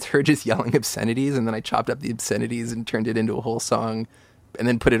 and it's her just yelling obscenities, and then I chopped up the obscenities and turned it into a whole song, and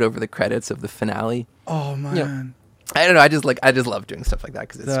then put it over the credits of the finale. Oh man, you know, I don't know. I just love doing stuff like that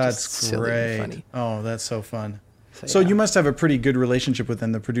because it's that's just silly great. and funny. Oh, that's so fun. So you must have a pretty good relationship with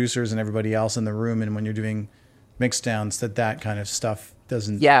them, the producers and everybody else in the room, and when you're doing mix downs, that kind of stuff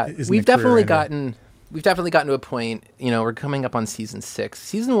doesn't. Yeah, isn't we've definitely gotten to a point. You know, we're coming up on season 6.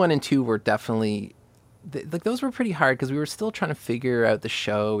 Season 1 and 2 were definitely like those were pretty hard because we were still trying to figure out the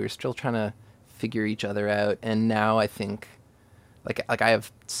show. We were still trying to figure each other out, and now I think like I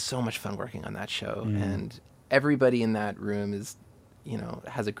have so much fun working on that show, and everybody in that room is, you know,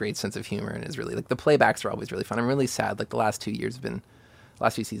 has a great sense of humor and is really like the playbacks are always really fun. I'm really sad like the last few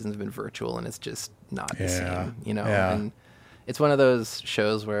seasons have been virtual and it's just not the same, you know. And it's one of those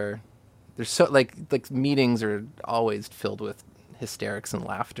shows where there's so like meetings are always filled with hysterics and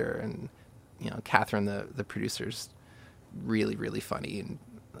laughter, and you know, Catherine the producer's really, really funny, and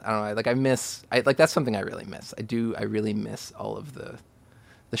I don't know, that's something I really miss. I really miss all of the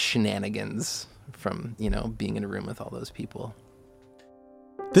shenanigans from, you know, being in a room with all those people.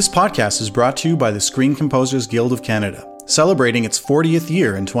 This podcast is brought to you by the Screen Composers Guild of Canada, celebrating its 40th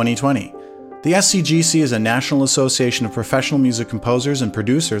year in 2020. The SCGC is a national association of professional music composers and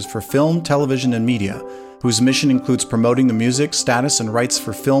producers for film, television, and media, whose mission includes promoting the music, status, and rights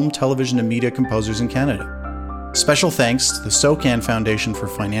for film, television, and media composers in Canada. Special thanks to the SOCAN Foundation for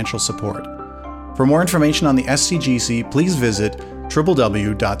financial support. For more information on the SCGC, please visit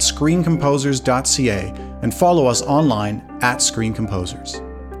www.screencomposers.ca and follow us online at Screen Composers.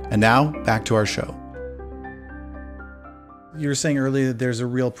 And now, back to our show. You were saying earlier that there's a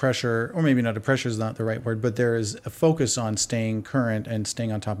real pressure, or maybe not, a pressure is not the right word, but there is a focus on staying current and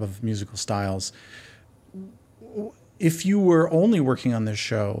staying on top of musical styles. If you were only working on this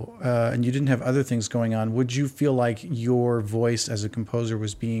show and you didn't have other things going on, would you feel like your voice as a composer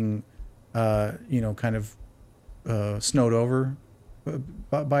was being kind of snowed over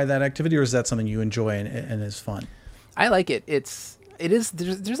by that activity, or is that something you enjoy and is fun? I like it.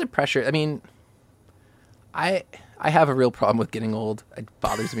 There's a pressure. I mean, I have a real problem with getting old. It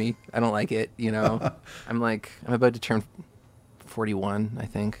bothers me. I don't like it. I'm about to turn 41, I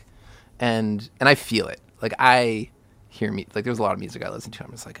think. And I feel it. Like I hear me, like there's a lot of music I listen to.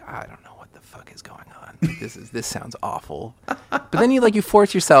 I'm just like, I don't know what the fuck is going on. Like, this sounds awful. But then you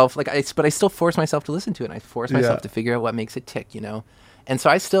force yourself, but I still force myself to listen to it. And I force myself to figure out what makes it tick, And so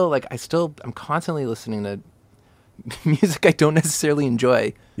I'm constantly listening to music I don't necessarily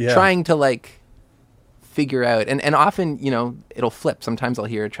enjoy, trying to figure out, and often, it'll flip. Sometimes I'll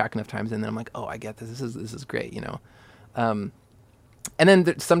hear a track enough times and then I'm like, oh, I get this. This is great, And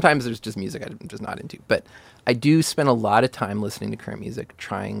then sometimes there's just music I'm just not into. But I do spend a lot of time listening to current music,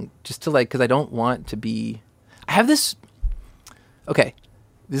 trying just to because I don't want to be... I have this... Okay,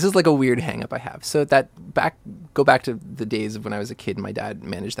 this is like a weird hang-up I have. So go back to the days of when I was a kid and my dad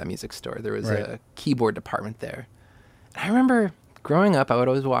managed that music store. There was a keyboard department there. And I remember growing up, I would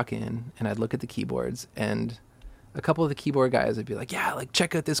always walk in and I'd look at the keyboards, and a couple of the keyboard guys would be like, yeah,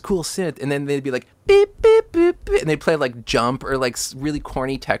 check out this cool synth. And then they'd be like, beep, beep, beep, beep. And they'd play Jump or really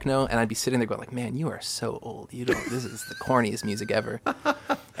corny techno. And I'd be sitting there going man, you are so old. This is the corniest music ever.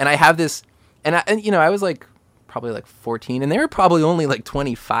 And I have this, and I was probably 14, and they were probably only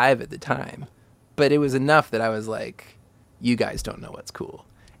 25 at the time. But it was enough that I was like, you guys don't know what's cool.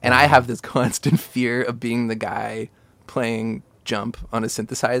 And I have this constant fear of being the guy playing Jump on a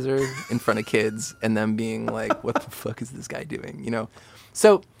synthesizer in front of kids and them being like, what the fuck is this guy doing?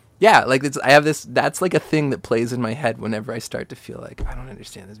 So yeah, I have this, that's a thing that plays in my head whenever I start to feel like I don't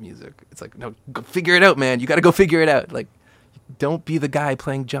understand this music. It's no, go figure it out, man. You got to go figure it out. Don't be the guy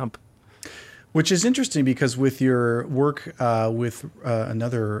playing Jump. Which is interesting because with your work with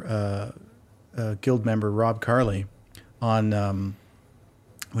another guild member, Rob Carli, on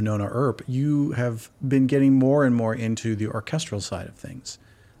Wynonna Earp, you have been getting more and more into the orchestral side of things,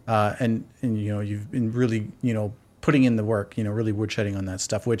 and you've been really putting in the work, really woodshedding on that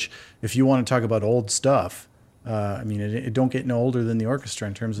stuff. Which, if you want to talk about old stuff, it don't get no older than the orchestra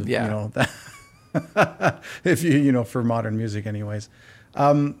in terms of that. If for modern music, anyways.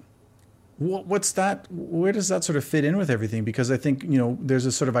 What's that? Where does that sort of fit in with everything? Because I think there's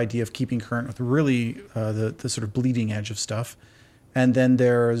a sort of idea of keeping current with really the sort of bleeding edge of stuff. And then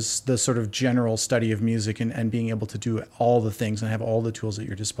there's the sort of general study of music and being able to do all the things and have all the tools at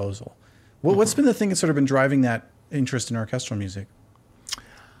your disposal. What's been the thing that's sort of been driving that interest in orchestral music?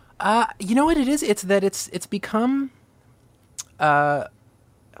 You know what it is? It's that it's become the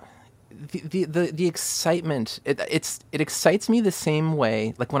excitement. It excites me the same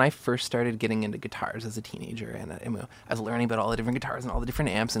way. Like when I first started getting into guitars as a teenager, and I was learning about all the different guitars and all the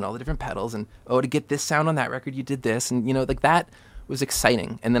different amps and all the different pedals, and to get this sound on that record, you did this, and that was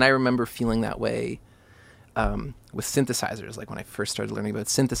exciting. And then I remember feeling that way with synthesizers. Like when I first started learning about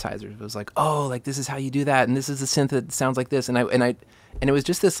synthesizers, it was like, oh, this is how you do that, and this is the synth that sounds like this, and it was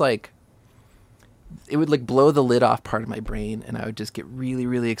just this it would blow the lid off part of my brain, and I would just get really,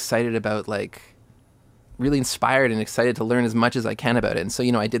 really excited about really inspired and excited to learn as much as I can about it. And so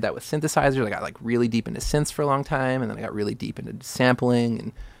I did that with synthesizers. I got really deep into synths for a long time, and then I got really deep into sampling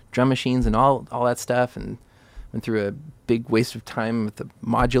and drum machines and all that stuff, and went through a big waste of time with the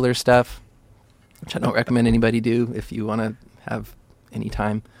modular stuff, which I don't recommend anybody do if you want to have any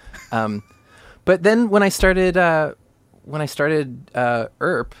time. But then when I started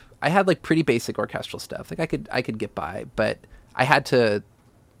Earp, I had pretty basic orchestral stuff. I could get by, but I had to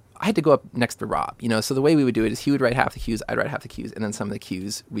go up next to Rob. So the way we would do it is he would write half the cues, I'd write half the cues, and then some of the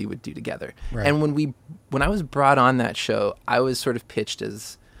cues we would do together. Right. And when I was brought on that show, I was sort of pitched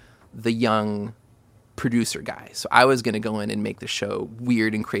as the young producer guy. So I was going to go in and make the show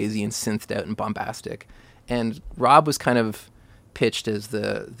weird and crazy and synthed out and bombastic. And Rob was kind of pitched as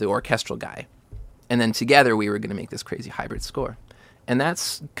the orchestral guy. And then together we were going to make this crazy hybrid score. And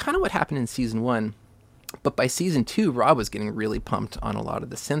that's kind of what happened in season 1. But by season 2, Rob was getting really pumped on a lot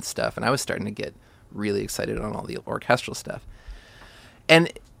of the synth stuff, and I was starting to get really excited on all the orchestral stuff.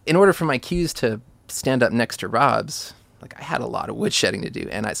 And in order for my cues to stand up next to Rob's, I had a lot of woodshedding to do.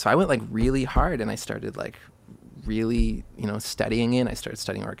 And so I went really hard, and I started really, studying it. I started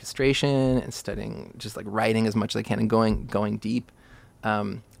studying orchestration and studying just writing as much as I can and going deep.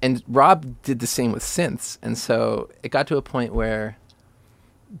 And Rob did the same with synths. And so it got to a point where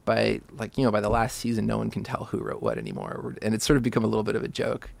by the last season, no one can tell who wrote what anymore. And it's sort of become a little bit of a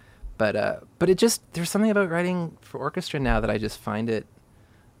joke, but it just, there's something about writing for orchestra now that I just find it,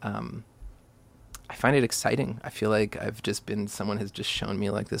 I find it exciting. I feel like someone has just shown me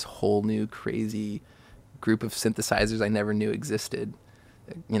like this whole new crazy group of synthesizers I never knew existed,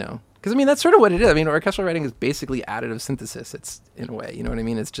 because I mean, that's sort of what it is. I mean, orchestral writing is basically additive synthesis. It's, in a way, you know what I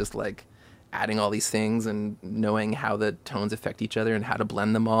mean? It's just like adding all these things and knowing how the tones affect each other and how to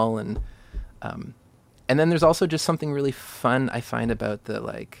blend them all. And then there's also just something really fun I find about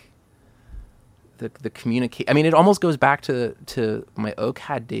the communicate. I mean, it almost goes back to my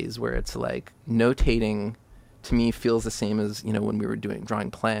OCAD days, where it's like notating to me feels the same as, when we were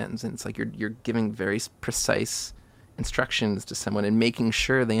drawing plans, and it's like you're giving very precise instructions to someone and making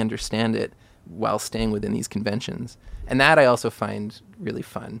sure they understand it while staying within these conventions. And that I also find really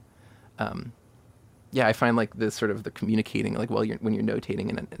fun. I find like this sort of the communicating, like when you're notating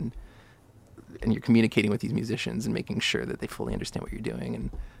and you're communicating with these musicians and making sure that they fully understand what you're doing,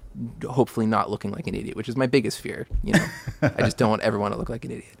 and hopefully not looking like an idiot, which is my biggest fear. I just don't ever want to look like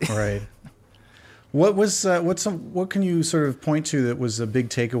an idiot. Right. What can you sort of point to that was a big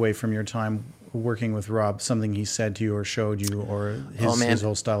takeaway from your time working with Rob? Something he said to you or showed you, or his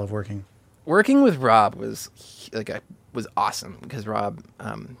whole style of working? Working with Rob was awesome, because Rob,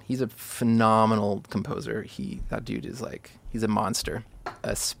 he's a phenomenal composer. That dude is he's a monster,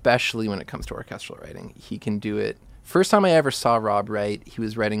 especially when it comes to orchestral writing. He can do it. First time I ever saw Rob write, he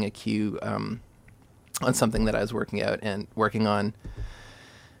was writing a cue on something that I was working on.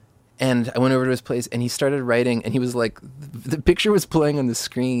 And I went over to his place, and he started writing, and he was like, the picture was playing on the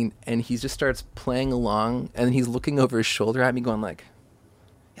screen, and he just starts playing along, and then he's looking over his shoulder at me going like,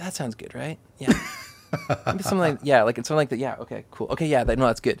 yeah, that sounds good, right? Yeah. Maybe something like, yeah, like, something like that. Yeah. Okay, cool. Okay. Yeah. No,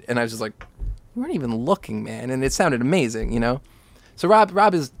 that's good. And I was just like, you weren't even looking, man. And it sounded amazing, So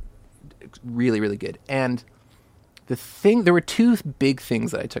Rob is really, really good. And there were two big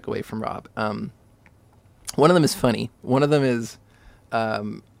things that I took away from Rob. One of them is funny. One of them is,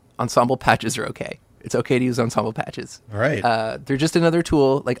 ensemble patches are okay. It's okay to use ensemble patches. All right. They're just another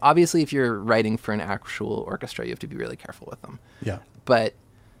tool. Like, obviously, if you're writing for an actual orchestra, you have to be really careful with them. Yeah. But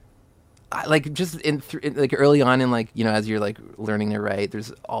just early on in as you're learning to write,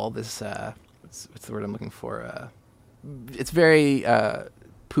 there's all this. What's the word I'm looking for? It's very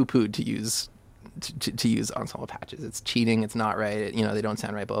poo-pooed to use. To use ensemble patches. It's cheating. It's not right. They don't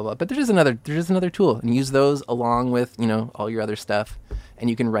sound right, blah, blah, blah. But there's just another tool, and use those along with, all your other stuff, and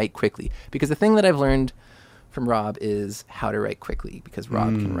you can write quickly. Because the thing that I've learned from Rob is how to write quickly, because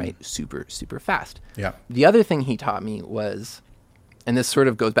Rob can write super, super fast. Yeah. The other thing he taught me was, and this sort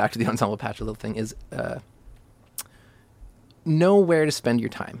of goes back to the ensemble patch little thing, is know where to spend your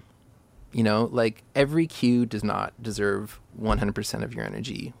time. Every cue does not deserve 100% of your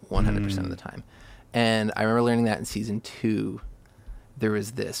energy 100% of the time. And I remember learning that in season 2, there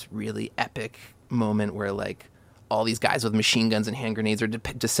was this really epic moment where all these guys with machine guns and hand grenades are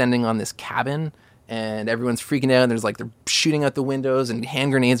descending on this cabin, and everyone's freaking out, and they're shooting out the windows, and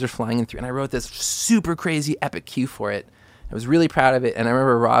hand grenades are flying in through. And I wrote this super crazy epic cue for it. I was really proud of it. And I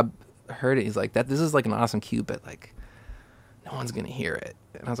remember Rob heard it. He's like, this is an awesome cue, but no one's going to hear it.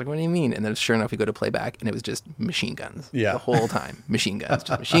 And I was like, what do you mean? And then sure enough, we go to playback, and it was just machine guns the whole time. Machine guns,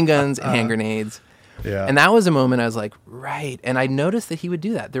 just machine guns and hand grenades. Yeah. And that was a moment I was like, right. And I noticed that he would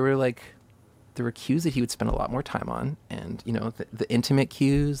do that. There were cues that he would spend a lot more time on. And, the intimate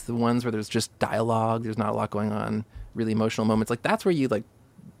cues, the ones where there's just dialogue, there's not a lot going on, really emotional moments. That's where you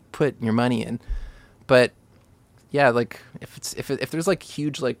put your money in. But yeah, if there's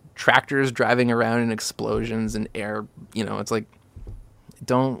huge tractors driving around and explosions and air, it's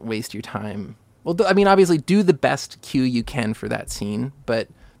don't waste your time. Well, obviously do the best cue you can for that scene, but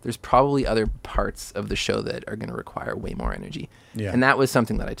there's probably other parts of the show that are going to require way more energy. Yeah. And that was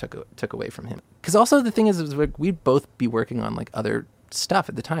something that I took away from him. Because also the thing is we'd both be working on other stuff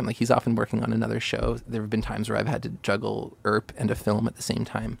at the time. He's often working on another show. There have been times where I've had to juggle Earp and a film at the same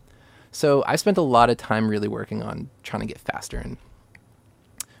time. So I spent a lot of time really working on trying to get faster, and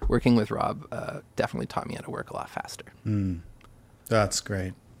working with Rob definitely taught me how to work a lot faster. That's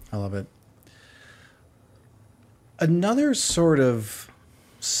great. I love it. Another sort of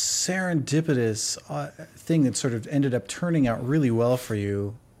serendipitous thing that sort of ended up turning out really well for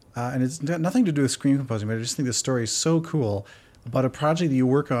you, and it's got nothing to do with screen composing, but I just think the story is so cool, about a project that you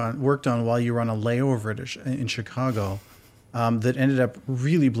worked on while you were on a layover in Chicago, that ended up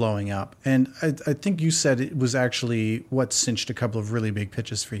really blowing up. And I think you said it was actually what cinched a couple of really big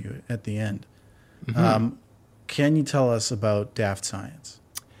pitches for you at the end. Mm-hmm. Can you tell us about Daft Science?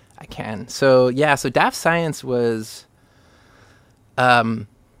 I can. So Daft Science was...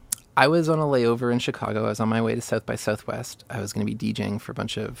 I was on a layover in Chicago. I was on my way to South by Southwest. I was going to be DJing for a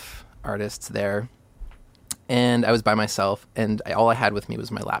bunch of artists there. And I was by myself, and all I had with me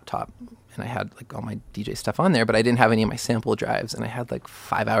was my laptop and I had like all my DJ stuff on there, but I didn't have any of my sample drives, and I had like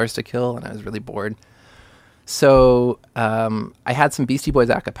 5 hours to kill, and I was really bored. So I had some Beastie Boys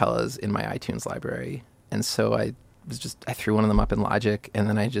acapellas in my iTunes library, and so I threw one of them up in Logic, and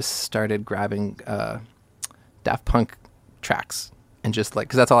then I just started grabbing Daft Punk tracks, and just like,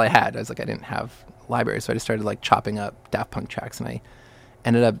 because that's all I had. I was like, I didn't have library, so I just started like chopping up Daft Punk tracks, and I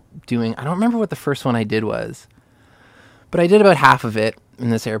ended up doing, I don't remember what the first one I did was, but I did about half of it in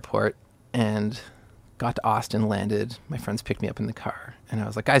this airport, and got to Austin, landed. My friends picked me up in the car, and I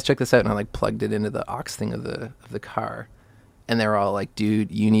was like, guys, check this out. And I like plugged it into the aux thing of the car, and they were all like,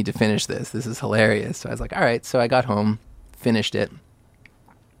 dude, you need to finish this. This is hilarious. So I was like, all right. So I got home, finished it,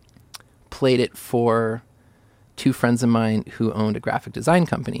 played it for two friends of mine who owned a graphic design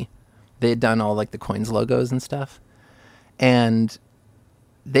company. They had done all like the Coins logos and stuff, and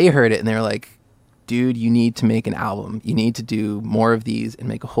they heard it, and they were like, dude, you need to make an album. You need to do more of these and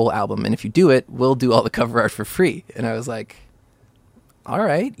make a whole album. And if you do it, we'll do all the cover art for free. And I was like, all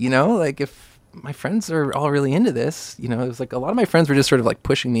right, like if my friends are all really into this, it was like a lot of my friends were just sort of like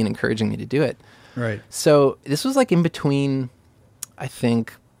pushing me and encouraging me to do it. Right. So this was like in between, I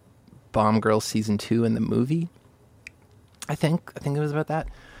think, Bomb Girls season 2 and the movie. I think it was about that.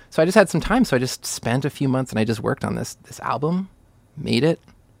 So I just had some time. So I just spent a few months and I just worked on this album, made it,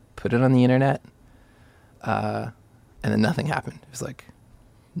 put it on the internet. And then nothing happened. It was like,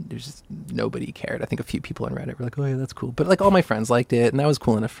 there's just nobody cared. I think a few people on Reddit were like, oh yeah, that's cool. But like all my friends liked it, and that was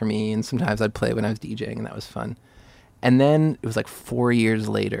cool enough for me. And sometimes I'd play when I was DJing, and that was fun. And then it was like 4 years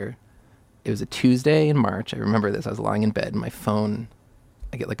later. It was a Tuesday in March. I remember this. I was lying in bed, and my phone,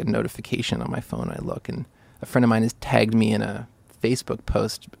 I get like a notification on my phone. I look, and a friend of mine has tagged me in a Facebook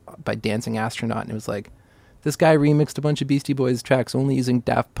post by Dancing Astronaut, and it was like, this guy remixed a bunch of Beastie Boys tracks only using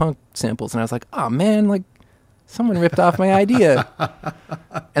Daft Punk samples. And I was like, oh man, like someone ripped off my idea.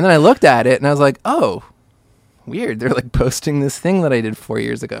 And then I looked at it and I was like, oh, weird. They're like posting this thing that I did 4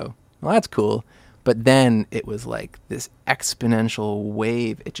 years ago. Well, that's cool. But then it was like this exponential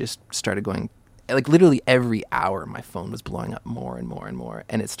wave. It just started going, like literally every hour my phone was blowing up more and more and more.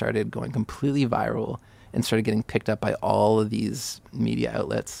 And it started going completely viral and started getting picked up by all of these media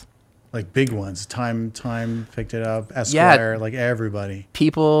outlets. Like big ones. Time picked it up. Esquire, like everybody.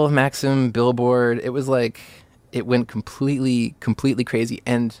 People, Maxim, Billboard. It was like, it went completely crazy.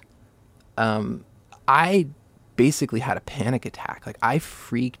 And I basically had a panic attack. Like I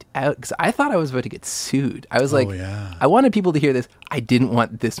freaked out because I thought I was about to get sued. I was like, yeah. I wanted people to hear this. I didn't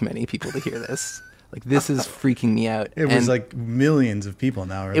want this many people to hear this. Like this is freaking me out. It was like millions of people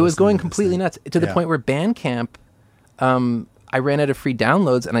now. It was going completely nuts to the point where Bandcamp, I ran out of free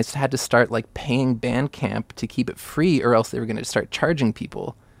downloads, and I had to start like paying Bandcamp to keep it free, or else they were going to start charging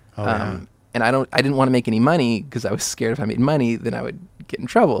people. And I didn't want to make any money because I was scared if I made money, then I would get in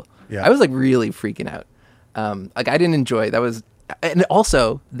trouble. Yeah. I was like really freaking out. Like I didn't enjoy that was, and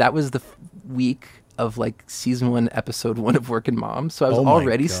also that was the week of like season 1, episode 1 of Workin Moms. So I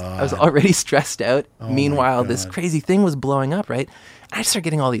was already stressed out. Meanwhile, this crazy thing was blowing up, right? And I started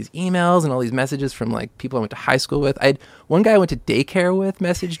getting all these emails and all these messages from like people I went to high school with. One guy I went to daycare with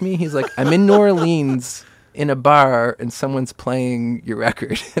messaged me. He's like, I'm in New Orleans in a bar and someone's playing your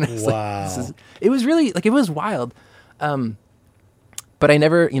record. And I was like, it was really like, it was wild. But I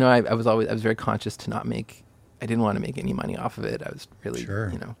never, I was very conscious to not make, I didn't want to make any money off of it. I was really,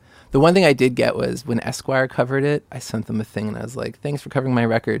 the one thing I did get was when Esquire covered it, I sent them a thing and I was like, thanks for covering my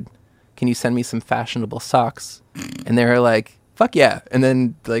record. Can you send me some fashionable socks? And they were like, fuck yeah. And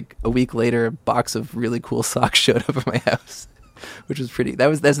then like a week later, a box of really cool socks showed up at my house, which was pretty,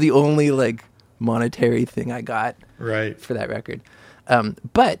 that's the only like monetary thing I got for that record.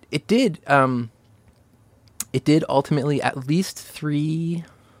 But it did ultimately at least 1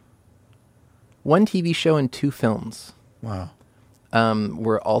 TV show and 2 films. Wow.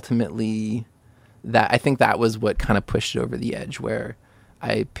 Were ultimately that. I think that was what kind of pushed it over the edge, where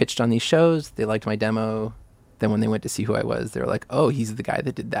I pitched on these shows. They liked my demo. Then when they went to see who I was, they were like, oh, he's the guy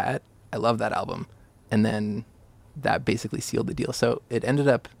that did that. I love that album. And then that basically sealed the deal. So it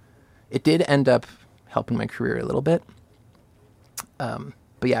did end up helping my career a little bit. But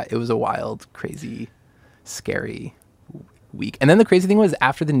yeah, it was a wild, crazy, scary week. And then the crazy thing was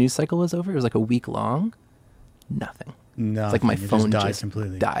after the news cycle was over, it was like a week long, nothing. It's like my phone just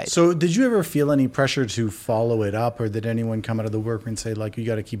completely died. So did you ever feel any pressure to follow it up, or did anyone come out of the workroom and say like, you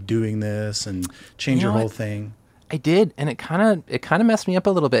got to keep doing this and change your whole thing? I did. And it kind of messed me up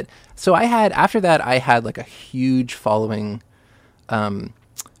a little bit. So after that, I had like a huge following. I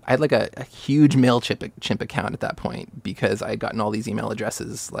had like a huge MailChimp account at that point because I had gotten all these email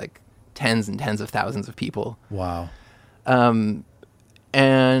addresses, like tens and tens of thousands of people. Wow.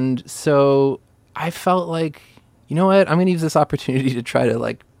 And so I felt like, you know what, I'm going to use this opportunity to try to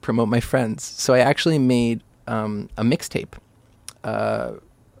like promote my friends. So I actually made a mixtape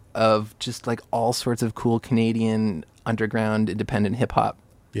of just like all sorts of cool Canadian underground independent hip hop.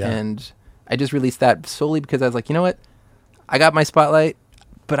 Yeah. And I just released that solely because I was like, you know what, I got my spotlight,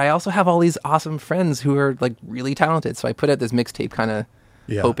 but I also have all these awesome friends who are like really talented. So I put out this mixtape kind of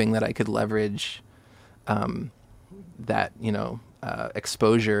hoping that I could leverage that, you know,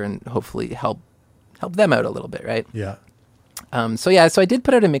 exposure and hopefully help them out a little bit, right? Yeah. So I did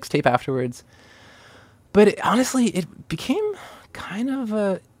put out a mixtape afterwards, but honestly, it became kind of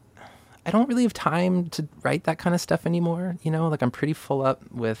I don't really have time to write that kind of stuff anymore. You know, like I'm pretty full up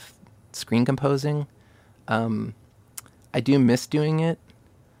with screen composing. I do miss doing it,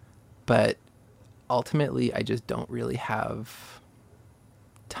 but ultimately I just don't really have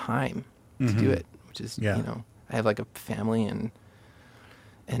time to do it, which is, you know, I have like a family and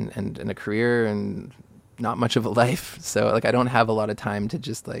a career and not much of a life. So like, I don't have a lot of time to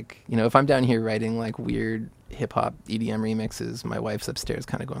just like, you know, if I'm down here writing like weird hip hop EDM remixes, my wife's upstairs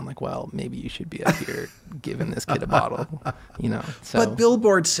kind of going like, well, maybe you should be up here giving this kid a bottle, you know? So, but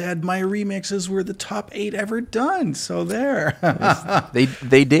Billboard said my remixes were the top 8 ever done. So there.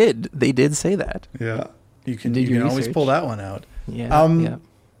 they did say that. Yeah. You can always pull that one out. Yeah.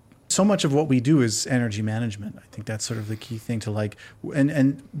 So much of what we do is energy management. I think that's sort of the key thing to like,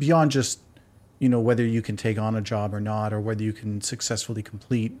 and beyond just, you know, whether you can take on a job or not, or whether you can successfully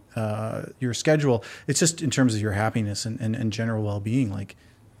complete your schedule. It's just in terms of your happiness and general well-being. Like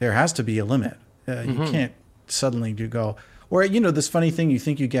there has to be a limit. You can't suddenly go, or, you know, this funny thing, you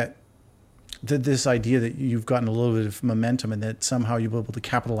think you get this idea that you've gotten a little bit of momentum and that somehow you'll be able to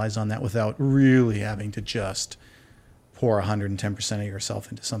capitalize on that without really having to just pour 110% of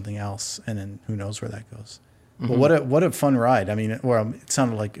yourself into something else, and then who knows where that goes. But what a fun ride. I mean, it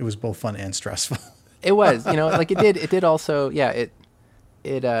sounded like it was both fun and stressful. It was, you know, like it did also, it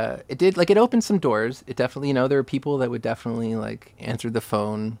did, like, it opened some doors. It definitely, you know, there were people that would definitely like answer the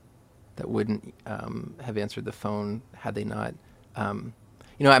phone that wouldn't have answered the phone had they not. You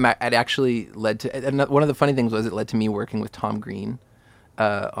know, it actually led to, and one of the funny things was it led to me working with Tom Green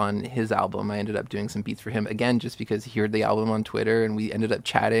on his album. I ended up doing some beats for him again, just because he heard the album on Twitter and we ended up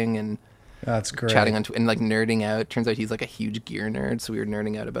chatting and that's great. Chatting on and like nerding out. Turns out he's like a huge gear nerd, so we were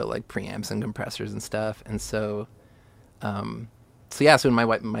nerding out about like preamps and compressors and stuff. And so, so when my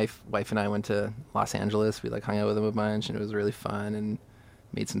wife and I went to Los Angeles, we like hung out with him a bunch, and it was really fun and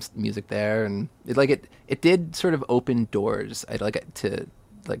made some music there. And it did sort of open doors. I'd like it to,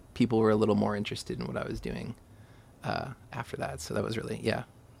 like, people were a little more interested in what I was doing after that. So that was really, it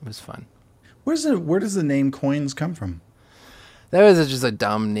was fun. Where does the name Coins come from? That was just a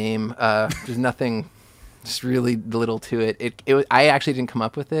dumb name. There's nothing, just really little to it. I actually didn't come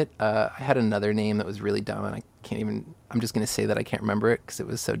up with it. I had another name that was really dumb, and I'm just going to say that I can't remember it because it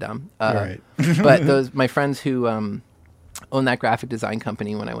was so dumb. Right. But my friends who own that graphic design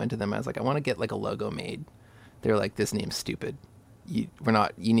company, when I went to them, I was like, I want to get like a logo made. They were like, this name's stupid. You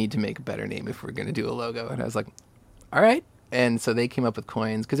need to make a better name if we're going to do a logo. And I was like, all right. And so they came up with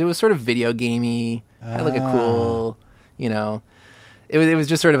Coins because it was sort of video gamey. Had like a cool, you know, it was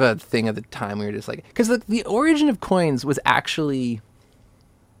just sort of a thing at the time. We were just like, because the origin of Coins was actually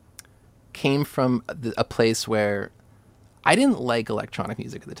came from a place where I didn't like electronic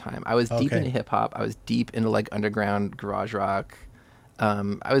music at the time. I was deep into hip hop. I was deep into like underground garage rock.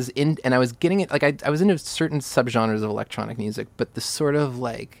 I was getting it, like I was into certain subgenres of electronic music, but the sort of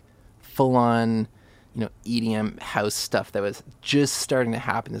like full on, you know, EDM house stuff that was just starting to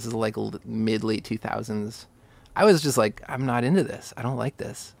happen. This is like mid-late 2000s. I was just like, I'm not into this. I don't like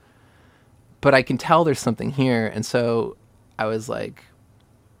this. But I can tell there's something here. And so I was like,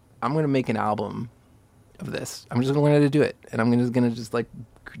 I'm going to make an album of this. I'm just going to learn how to do it. And I'm going to just like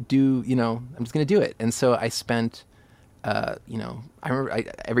do, you know, I'm just going to do it. And so I spent, you know, I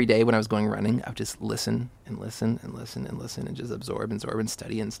remember every day when I was going running, I would just listen and listen and listen and listen and just absorb and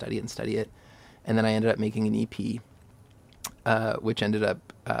study and study and study it. And then I ended up making an EP, which ended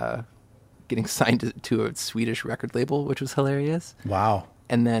up getting signed to a Swedish record label, which was hilarious. Wow.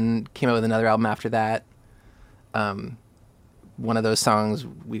 And then came out with another album after that. One of those songs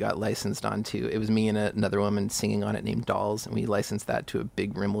we got licensed onto. It was me and another woman singing on it named Dolls, and we licensed that to a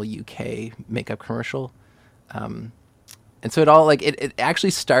big Rimmel UK makeup commercial. And so it all, like, it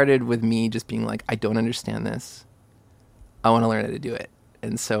actually started with me just being like, I don't understand this. I want to learn how to do it.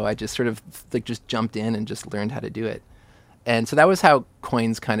 And so I just sort of like just jumped in and just learned how to do it. And so that was how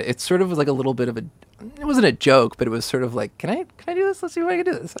Coins it sort of was like a little bit of it wasn't a joke, but it was sort of like, can I do this? Let's see if I can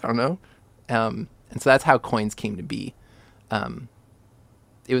do this. I don't know. And so that's how Coins came to be.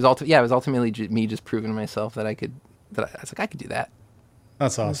 it was ultimately me just proving to myself that I was like, I could do that.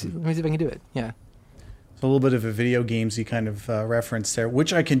 That's awesome. Let me see if I can do it. Yeah. So a little bit of a video gamesy kind of reference there,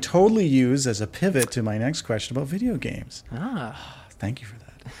 which I can totally use as a pivot to my next question about video games. Thank you for that.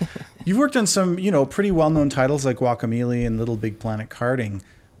 You've worked on some, pretty well-known titles like Guacamele and Little Big Planet Karting.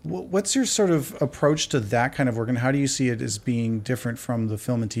 What's your sort of approach to that kind of work, and how do you see it as being different from the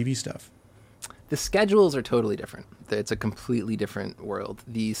film and TV stuff? The schedules are totally different. It's a completely different world.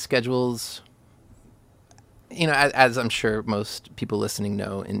 The schedules, as I'm sure most people listening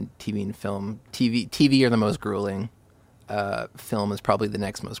know, in TV and film, TV are the most grueling. Film is probably the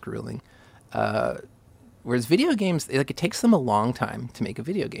next most grueling. Whereas video games, it takes them a long time to make a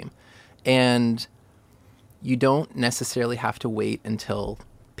video game. And you don't necessarily have to wait until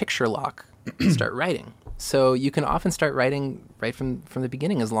picture lock to start writing. So you can often start writing right from the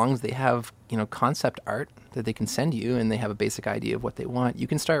beginning, as long as they have, concept art that they can send you and they have a basic idea of what they want. You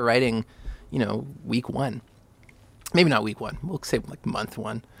can start writing, week one. Maybe not week one. We'll say like month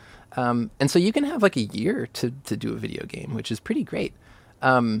one. And so you can have like a year to do a video game, which is pretty great.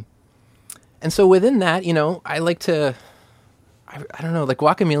 And so within that, I like to, I don't know, like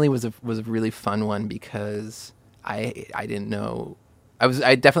Guacamele was a really fun one because I didn't know,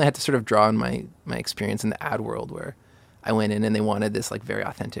 I definitely had to sort of draw on my experience in the ad world, where I went in and they wanted this like very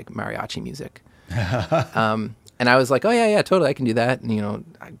authentic mariachi music. And I was like, oh yeah, totally, I can do that.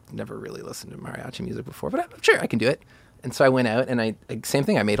 And I never really listened to mariachi music before, but I'm sure I can do it. And so I went out and same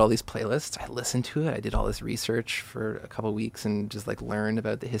thing, I made all these playlists. I listened to it. I did all this research for a couple of weeks and just like learned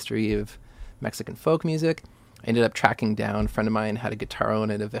about the history of Mexican folk music. I ended up tracking down, a friend of mine had a guitar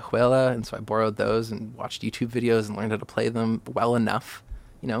and a vihuela, and so I borrowed those and watched YouTube videos and learned how to play them well enough,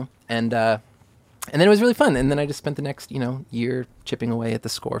 and then it was really fun. And then I just spent the next, year chipping away at the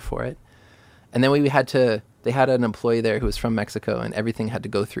score for it. And then they had an employee there who was from Mexico, and everything had to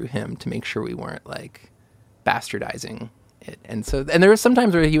go through him to make sure we weren't like bastardizing it. And there were some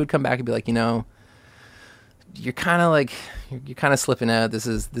times where he would come back and be like, you're kind of slipping out. This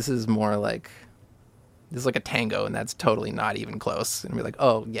is more like, this is like a tango, and that's totally not even close. And we're like,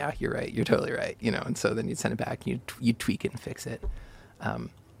 oh yeah, you're right. You're totally right. And so then you'd send it back and you'd tweak it and fix it. But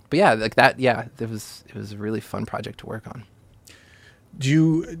yeah, like that, yeah, it was a really fun project to work on.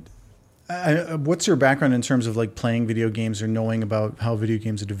 What's your background in terms of like playing video games or knowing about how video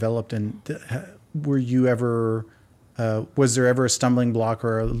games are developed? And was there ever a stumbling block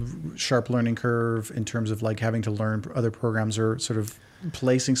or a sharp learning curve in terms of like having to learn other programs or sort of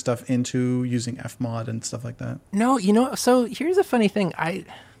placing stuff into using Fmod and stuff like that? No, so here's a funny thing. I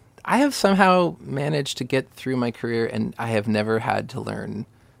have somehow managed to get through my career, and I have never had to learn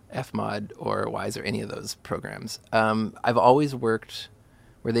Fmod or Wise or any of those programs. I've always worked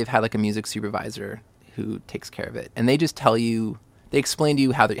where they've had like a music supervisor who takes care of it, and they just they explain to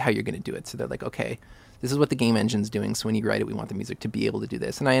you how you're going to do it. So they're like, okay, this is what the game engine's doing. So when you write it, we want the music to be able to do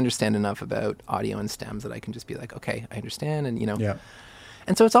this. And I understand enough about audio and stems that I can just be like, okay, I understand. And, Yeah.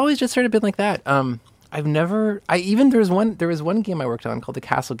 And so it's always just sort of been like that. There was one game I worked on called the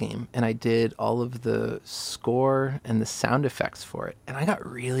Castle game, and I did all of the score and the sound effects for it. And I got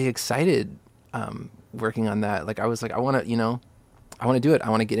really excited working on that. Like I was like, I want to do it. I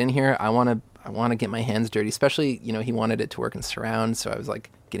want to get in here. I want to get my hands dirty, especially, he wanted it to work in surround. So I was like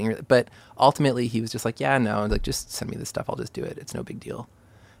but ultimately he was just like, yeah, no, like just send me this stuff. I'll just do it. It's no big deal.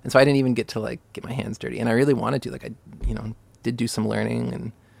 And so I didn't even get to like get my hands dirty. And I really wanted to, like, I did do some learning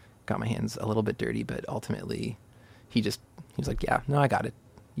and got my hands a little bit dirty, but ultimately he was like, yeah, no, I got it.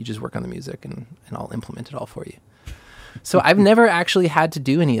 You just work on the music and I'll implement it all for you. So I've never actually had to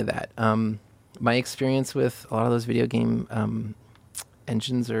do any of that. My experience with a lot of those video game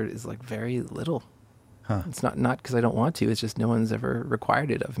engines is like very little. Huh. It's not because I don't want to. It's just no one's ever required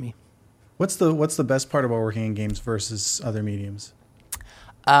it of me. What's the best part about working in games versus other mediums?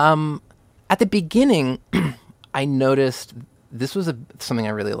 At the beginning, I noticed this was something I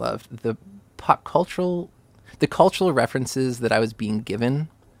really loved. The cultural references that I was being given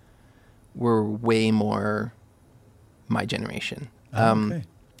were way more my generation. Okay.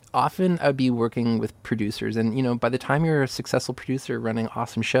 Often I'd be working with producers, and by the time you're a successful producer running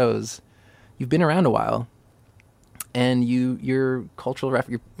awesome shows, you've been around a while, and your cultural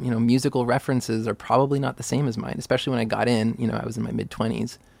musical references are probably not the same as mine. Especially when I got in, I was in my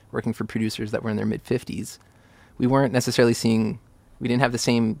mid-20s working for producers that were in their mid-50s. We weren't necessarily we didn't have the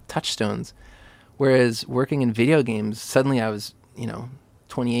same touchstones. Whereas working in video games, suddenly I was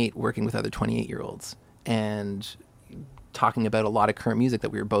 28 working with other 28-year-olds and talking about a lot of current music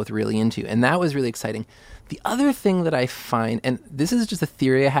that we were both really into. And that was really exciting. The other thing that I find, and this is just a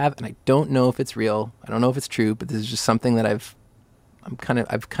theory I have, and I don't know if it's real, I don't know if it's true, but this is just something that I've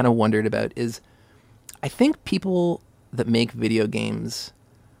I've kind of wondered about is, I think people that make video games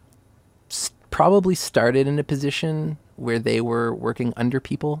probably started in a position where they were working under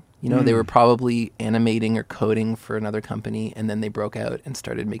people. You know, they were probably animating or coding for another company, and then they broke out and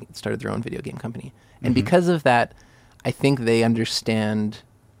started their own video game company. And because of that, I think they understand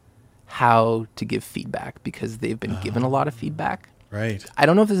how to give feedback because they've been given a lot of feedback. Right. I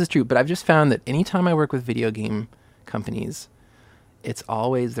don't know if this is true, but I've just found that anytime I work with video game companies, they're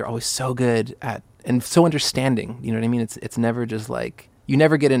always so good at and so understanding. You know what I mean? It's never just like, you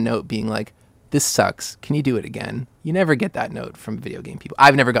never get a note being like, this sucks, can you do it again? You never get that note from video game people.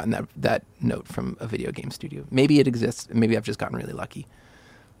 I've never gotten that note from a video game studio. Maybe it exists, maybe I've just gotten really lucky.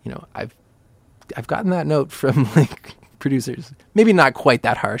 You know, I've gotten that note from like producers. Maybe not quite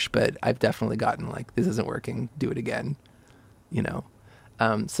that harsh, but I've definitely gotten like, this isn't working, do it again. You know?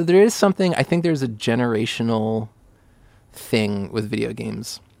 So there is something, I think there's a generational thing with video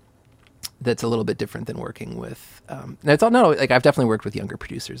games that's a little bit different than working with, it's all, no, like I've definitely worked with younger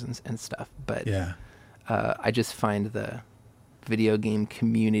producers and stuff, but Yeah. I just find the video game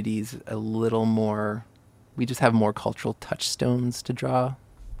communities a little more, we just have more cultural touchstones to draw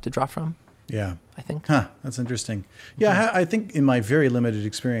from. Yeah. I think. That's interesting. Yeah, I think in my very limited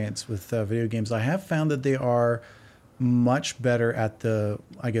experience with video games, I have found that they are much better at the,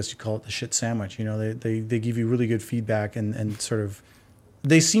 I guess you call it the shit sandwich. You know, they give you really good feedback and sort of,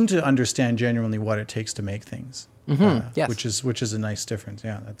 they seem to understand genuinely what it takes to make things. Yes. Which is a nice difference.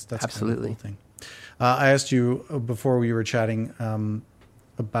 Yeah, that's absolutely kind of a cool thing. I asked you before we were chatting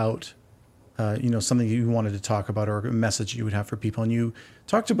about something you wanted to talk about or a message you would have for people, and you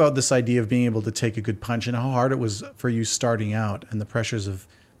talked about this idea of being able to take a good punch and how hard it was for you starting out and the pressures of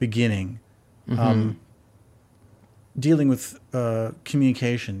beginning, dealing with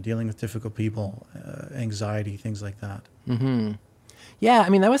communication, dealing with difficult people, anxiety, things like that. Yeah, I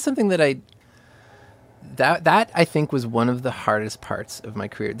mean, that was something that I think was one of the hardest parts of my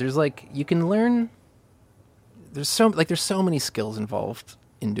career. There's like, you can learn, there's so many skills involved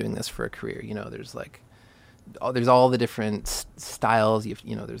in doing this for a career. You know, there's all the different styles.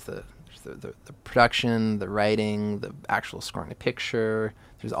 There's the production, the writing, the actual scoring a picture.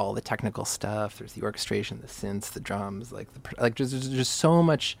 There's all the technical stuff. There's the orchestration, the synths, the drums, there's just so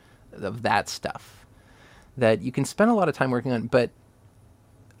much of that stuff that you can spend a lot of time working on. But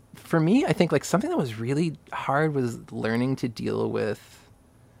for me, I think like something that was really hard was learning to deal with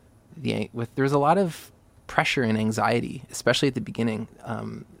there's a lot of pressure and anxiety, especially at the beginning,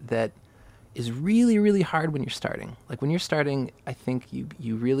 that is really, really hard when you're starting. Like when you're starting, I think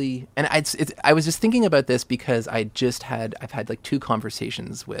you really, and I was just thinking about this because I've had like 2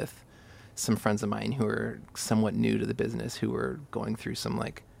 conversations with some friends of mine who are somewhat new to the business, who were going through some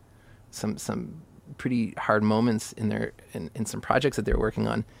pretty hard moments in some projects that they were working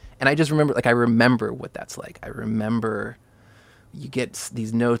on. And I just remember what that's like. I remember you get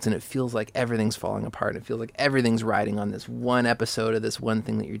these notes and it feels like everything's falling apart. It feels like everything's riding on this one episode of this one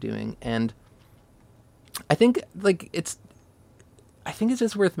thing that you're doing. And I think it's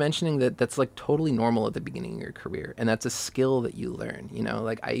just worth mentioning that that's like totally normal at the beginning of your career. And that's a skill that you learn, you know,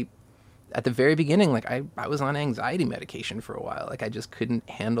 like at the very beginning, like I was on anxiety medication for a while. Like I just couldn't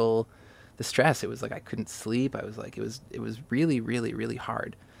handle the stress. It was like I couldn't sleep. I was like, it was really, really, really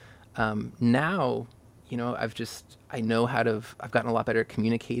hard. Now, you know, I've gotten a lot better at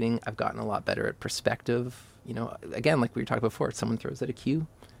communicating. I've gotten a lot better at perspective. You know, again, like we were talking before, if someone throws out a cue,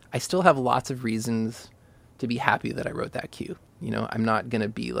 I still have lots of reasons to be happy that I wrote that cue. You know, I'm not going to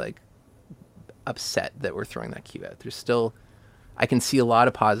be like upset that we're throwing that cue out. There's still, I can see a lot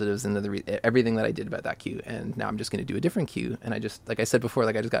of positives in everything that I did about that cue. And now I'm just going to do a different cue. And I just, like I said before,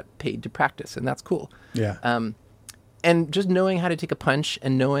 like I just got paid to practice, and that's cool. Yeah. And just knowing how to take a punch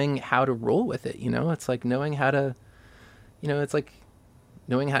and knowing how to roll with it, you know, it's like knowing how to, you know, it's like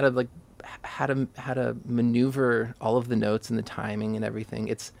knowing how to maneuver all of the notes and the timing and everything.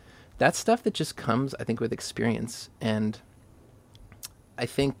 It's that stuff that just comes, I think, with experience. And I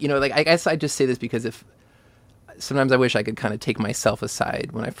think, you know, like, I guess I just say this because sometimes I wish I could kind of take myself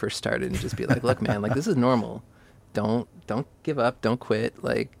aside when I first started and just be like, look, man, like this is normal. Don't give up. Don't quit.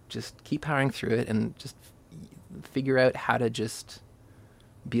 Like just keep powering through it and just figure out how to just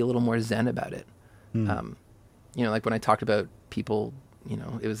be a little more zen about it. You know, like when I talked about people, you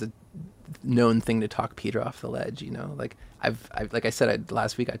know, it was a known thing to talk Peter off the ledge, you know, like I've like I said,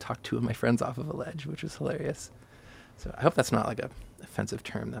 last week I talked 2 of my friends off of a ledge, which was hilarious. So I hope that's not like a offensive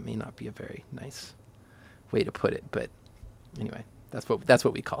term. That may not be a very nice way to put it, but anyway, that's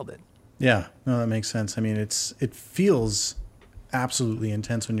what we called it. Yeah, no, that makes sense. I mean, it feels absolutely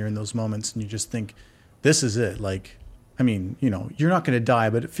intense when you're in those moments and you just think, this is it. Like, I mean, you know, you're not going to die,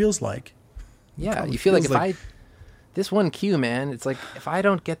 but it feels like. Yeah, you feel like this one cue, man, it's like, if I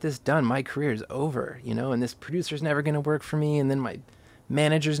don't get this done, my career is over, you know, and this producer's never going to work for me, and then my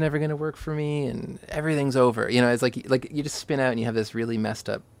manager's never going to work for me, and everything's over. You know, it's like you just spin out and you have this really messed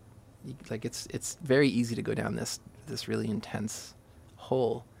up, like it's very easy to go down this really intense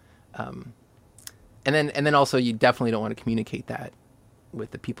hole. And then also you definitely don't want to communicate that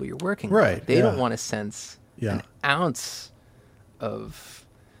with the people you're working with. They don't want to sense an ounce of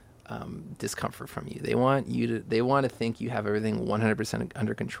discomfort from you. They want to think you have everything 100%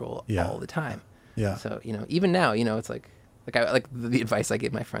 under control all the time. Yeah. So, you know, even now, you know, it's like the advice I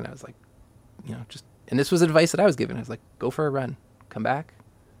gave my friend, I was like, you know, and this was advice that I was given. I was like, go for a run, come back,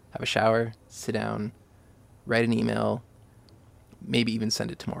 have a shower, sit down, write an email, maybe even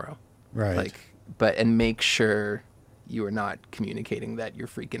send it tomorrow. Right. And make sure you are not communicating that you're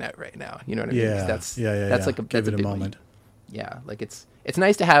freaking out right now. You know what I mean? That's like give it a moment. Yeah. Like it's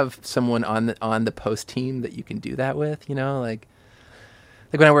nice to have someone on the post team that you can do that with, you know, like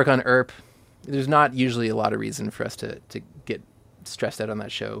when I work on Earp, there's not usually a lot of reason for us to get stressed out on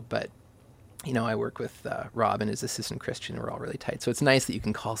that show, but you know, I work with Rob and his assistant Christian, and we're all really tight. So it's nice that you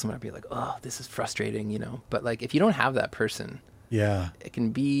can call someone and be like, oh, this is frustrating, you know, but like if you don't have that person, it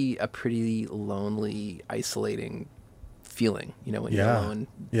can be a pretty lonely, isolating feeling, you know, when you're alone,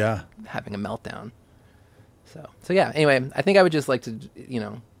 having a meltdown. So yeah, anyway, I think I would just like to, you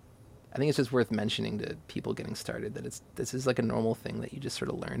know, I think it's just worth mentioning to people getting started that this is like a normal thing that you just sort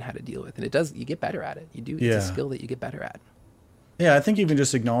of learn how to deal with. And you get better at it. It's a skill that you get better at. Yeah, I think even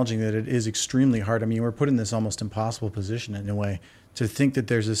just acknowledging that it is extremely hard. I mean, we're put in this almost impossible position in a way to think that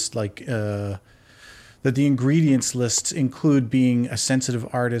there's this like, that the ingredients lists include being a sensitive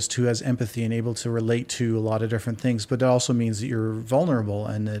artist who has empathy and able to relate to a lot of different things. But it also means that you're vulnerable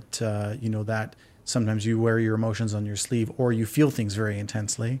and that, you know, that sometimes you wear your emotions on your sleeve or you feel things very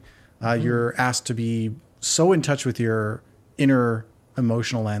intensely. You're asked to be so in touch with your inner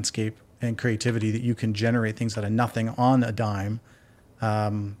emotional landscape and creativity that you can generate things out of nothing on a dime,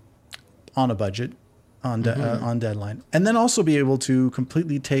 on a budget, on deadline. And then also be able to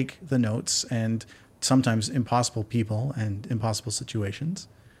completely take the notes and sometimes impossible people and impossible situations.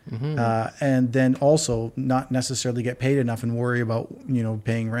 And then also not necessarily get paid enough and worry about, you know,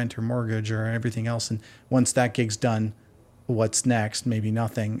 paying rent or mortgage or everything else. And once that gig's done, what's next? Maybe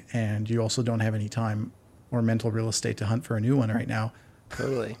nothing. And you also don't have any time or mental real estate to hunt for a new one right now.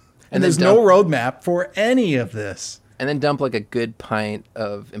 Totally. And there's no roadmap for any of this. And then dump like a good pint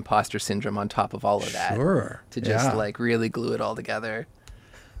of imposter syndrome on top of all of that. Sure. To just like really glue it all together.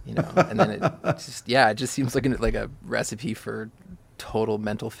 You know, and then it just seems like a recipe for total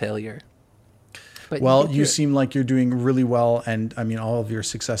mental failure. But you seem like you're doing really well, and I mean, all of your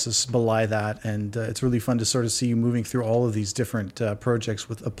successes belie that, and it's really fun to sort of see you moving through all of these different projects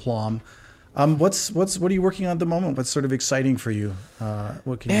with aplomb. What are you working on at the moment? What's sort of exciting for you?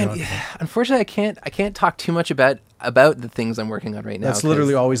 What can you talk about? Unfortunately, I can't talk too much about the things I'm working on right now. That's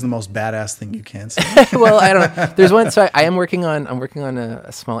literally always the most badass thing you can say. Well, I don't know. There's one. So I'm working on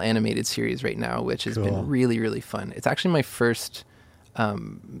a small animated series right now, which has been really, really fun. It's actually my first.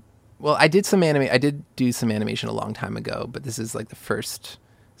 Well, I did do some animation a long time ago, but this is like the first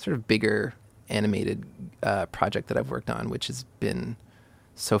sort of bigger animated project that I've worked on, which has been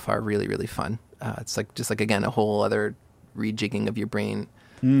so far really, really fun. It's like just like, again, a whole other rejigging of your brain.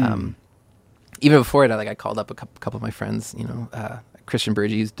 Even before it, I called up a couple of my friends, you know, Christian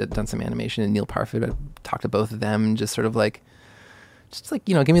Burgey, who's done some animation, and Neil Parfit. I talked to both of them and just sort of like,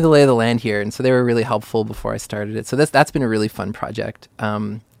 you know, give me the lay of the land here. And so they were really helpful before I started it. So that's been a really fun project.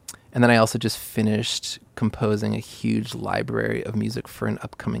 And then I also just finished composing a huge library of music for an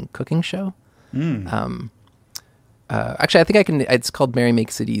upcoming cooking show. Actually, I think it's called Mary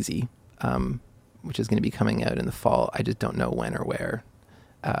Makes It Easy, which is going to be coming out in the fall. I just don't know when or where.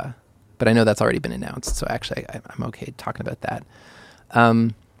 But I know that's already been announced. So actually, I'm okay talking about that.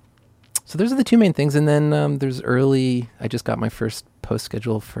 So those are the two main things. And then I just got my first post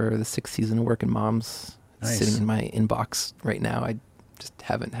schedule for the 6th season of Workin Moms. It's sitting in my inbox right now. I just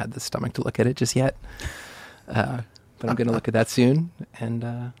haven't had the stomach to look at it just yet. But I'm going to look at that soon. And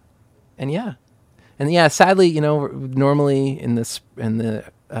yeah, sadly, you know, normally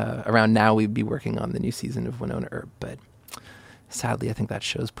around now we'd be working on the new season of Wynonna Earp, but sadly, I think that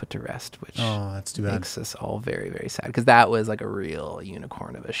show's put to rest, which that's too bad. Makes us all very, very sad, because that was like a real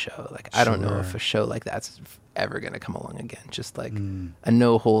unicorn of a show. Like, I don't know if a show like that's ever going to come along again. Just like a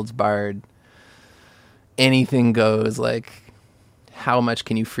no holds barred, anything goes. Like, how much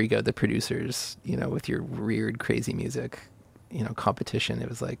can you freak out the producers, you know, with your weird, crazy music, you know, competition? It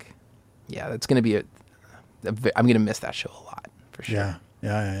was like, yeah, that's going to be I'm going to miss that show a lot for sure.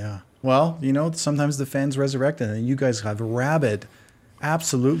 Yeah. Well, sometimes the fans resurrect, and you guys have rabid,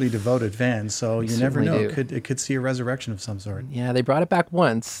 absolutely devoted fans. So you never know. It could see a resurrection of some sort. Yeah, they brought it back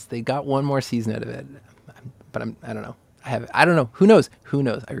once. They got one more season out of it, but I don't know. I don't know. Who knows?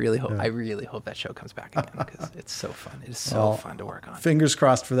 I really hope. I really hope that show comes back again because it's so fun. It is so fun to work on. Fingers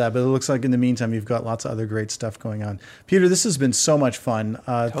crossed for that. But it looks like in the meantime, you've got lots of other great stuff going on. Peter, this has been so much fun.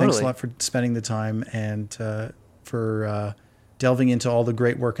 Thanks a lot for spending the time and for delving into all the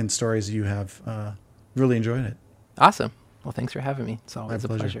great work and stories you have. Really enjoyed it. Awesome. Well, thanks for having me. It's always a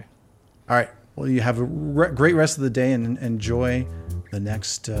pleasure. All right. Well, you have a great rest of the day and enjoy the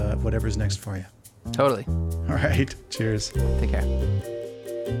next whatever's next for you. Totally. All right. Cheers. Take care.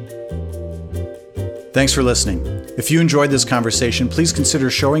 Thanks for listening. If you enjoyed this conversation, please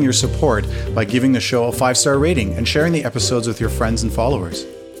consider showing your support by giving the show a 5-star rating and sharing the episodes with your friends and followers.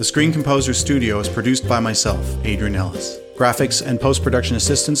 The Screen Composer Studio is produced by myself, Adrian Ellis. Graphics and post-production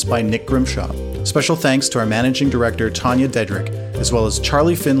assistance by Nick Grimshaw. Special thanks to our managing director, Tanya Dedrick, as well as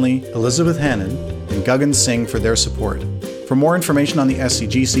Charlie Finley, Elizabeth Hannon, and Guggan Singh for their support. For more information on the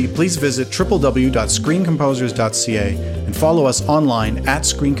SCGC, please visit www.screencomposers.ca and follow us online at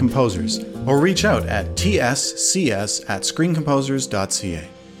Screen Composers, or reach out at tscs@screencomposers.ca.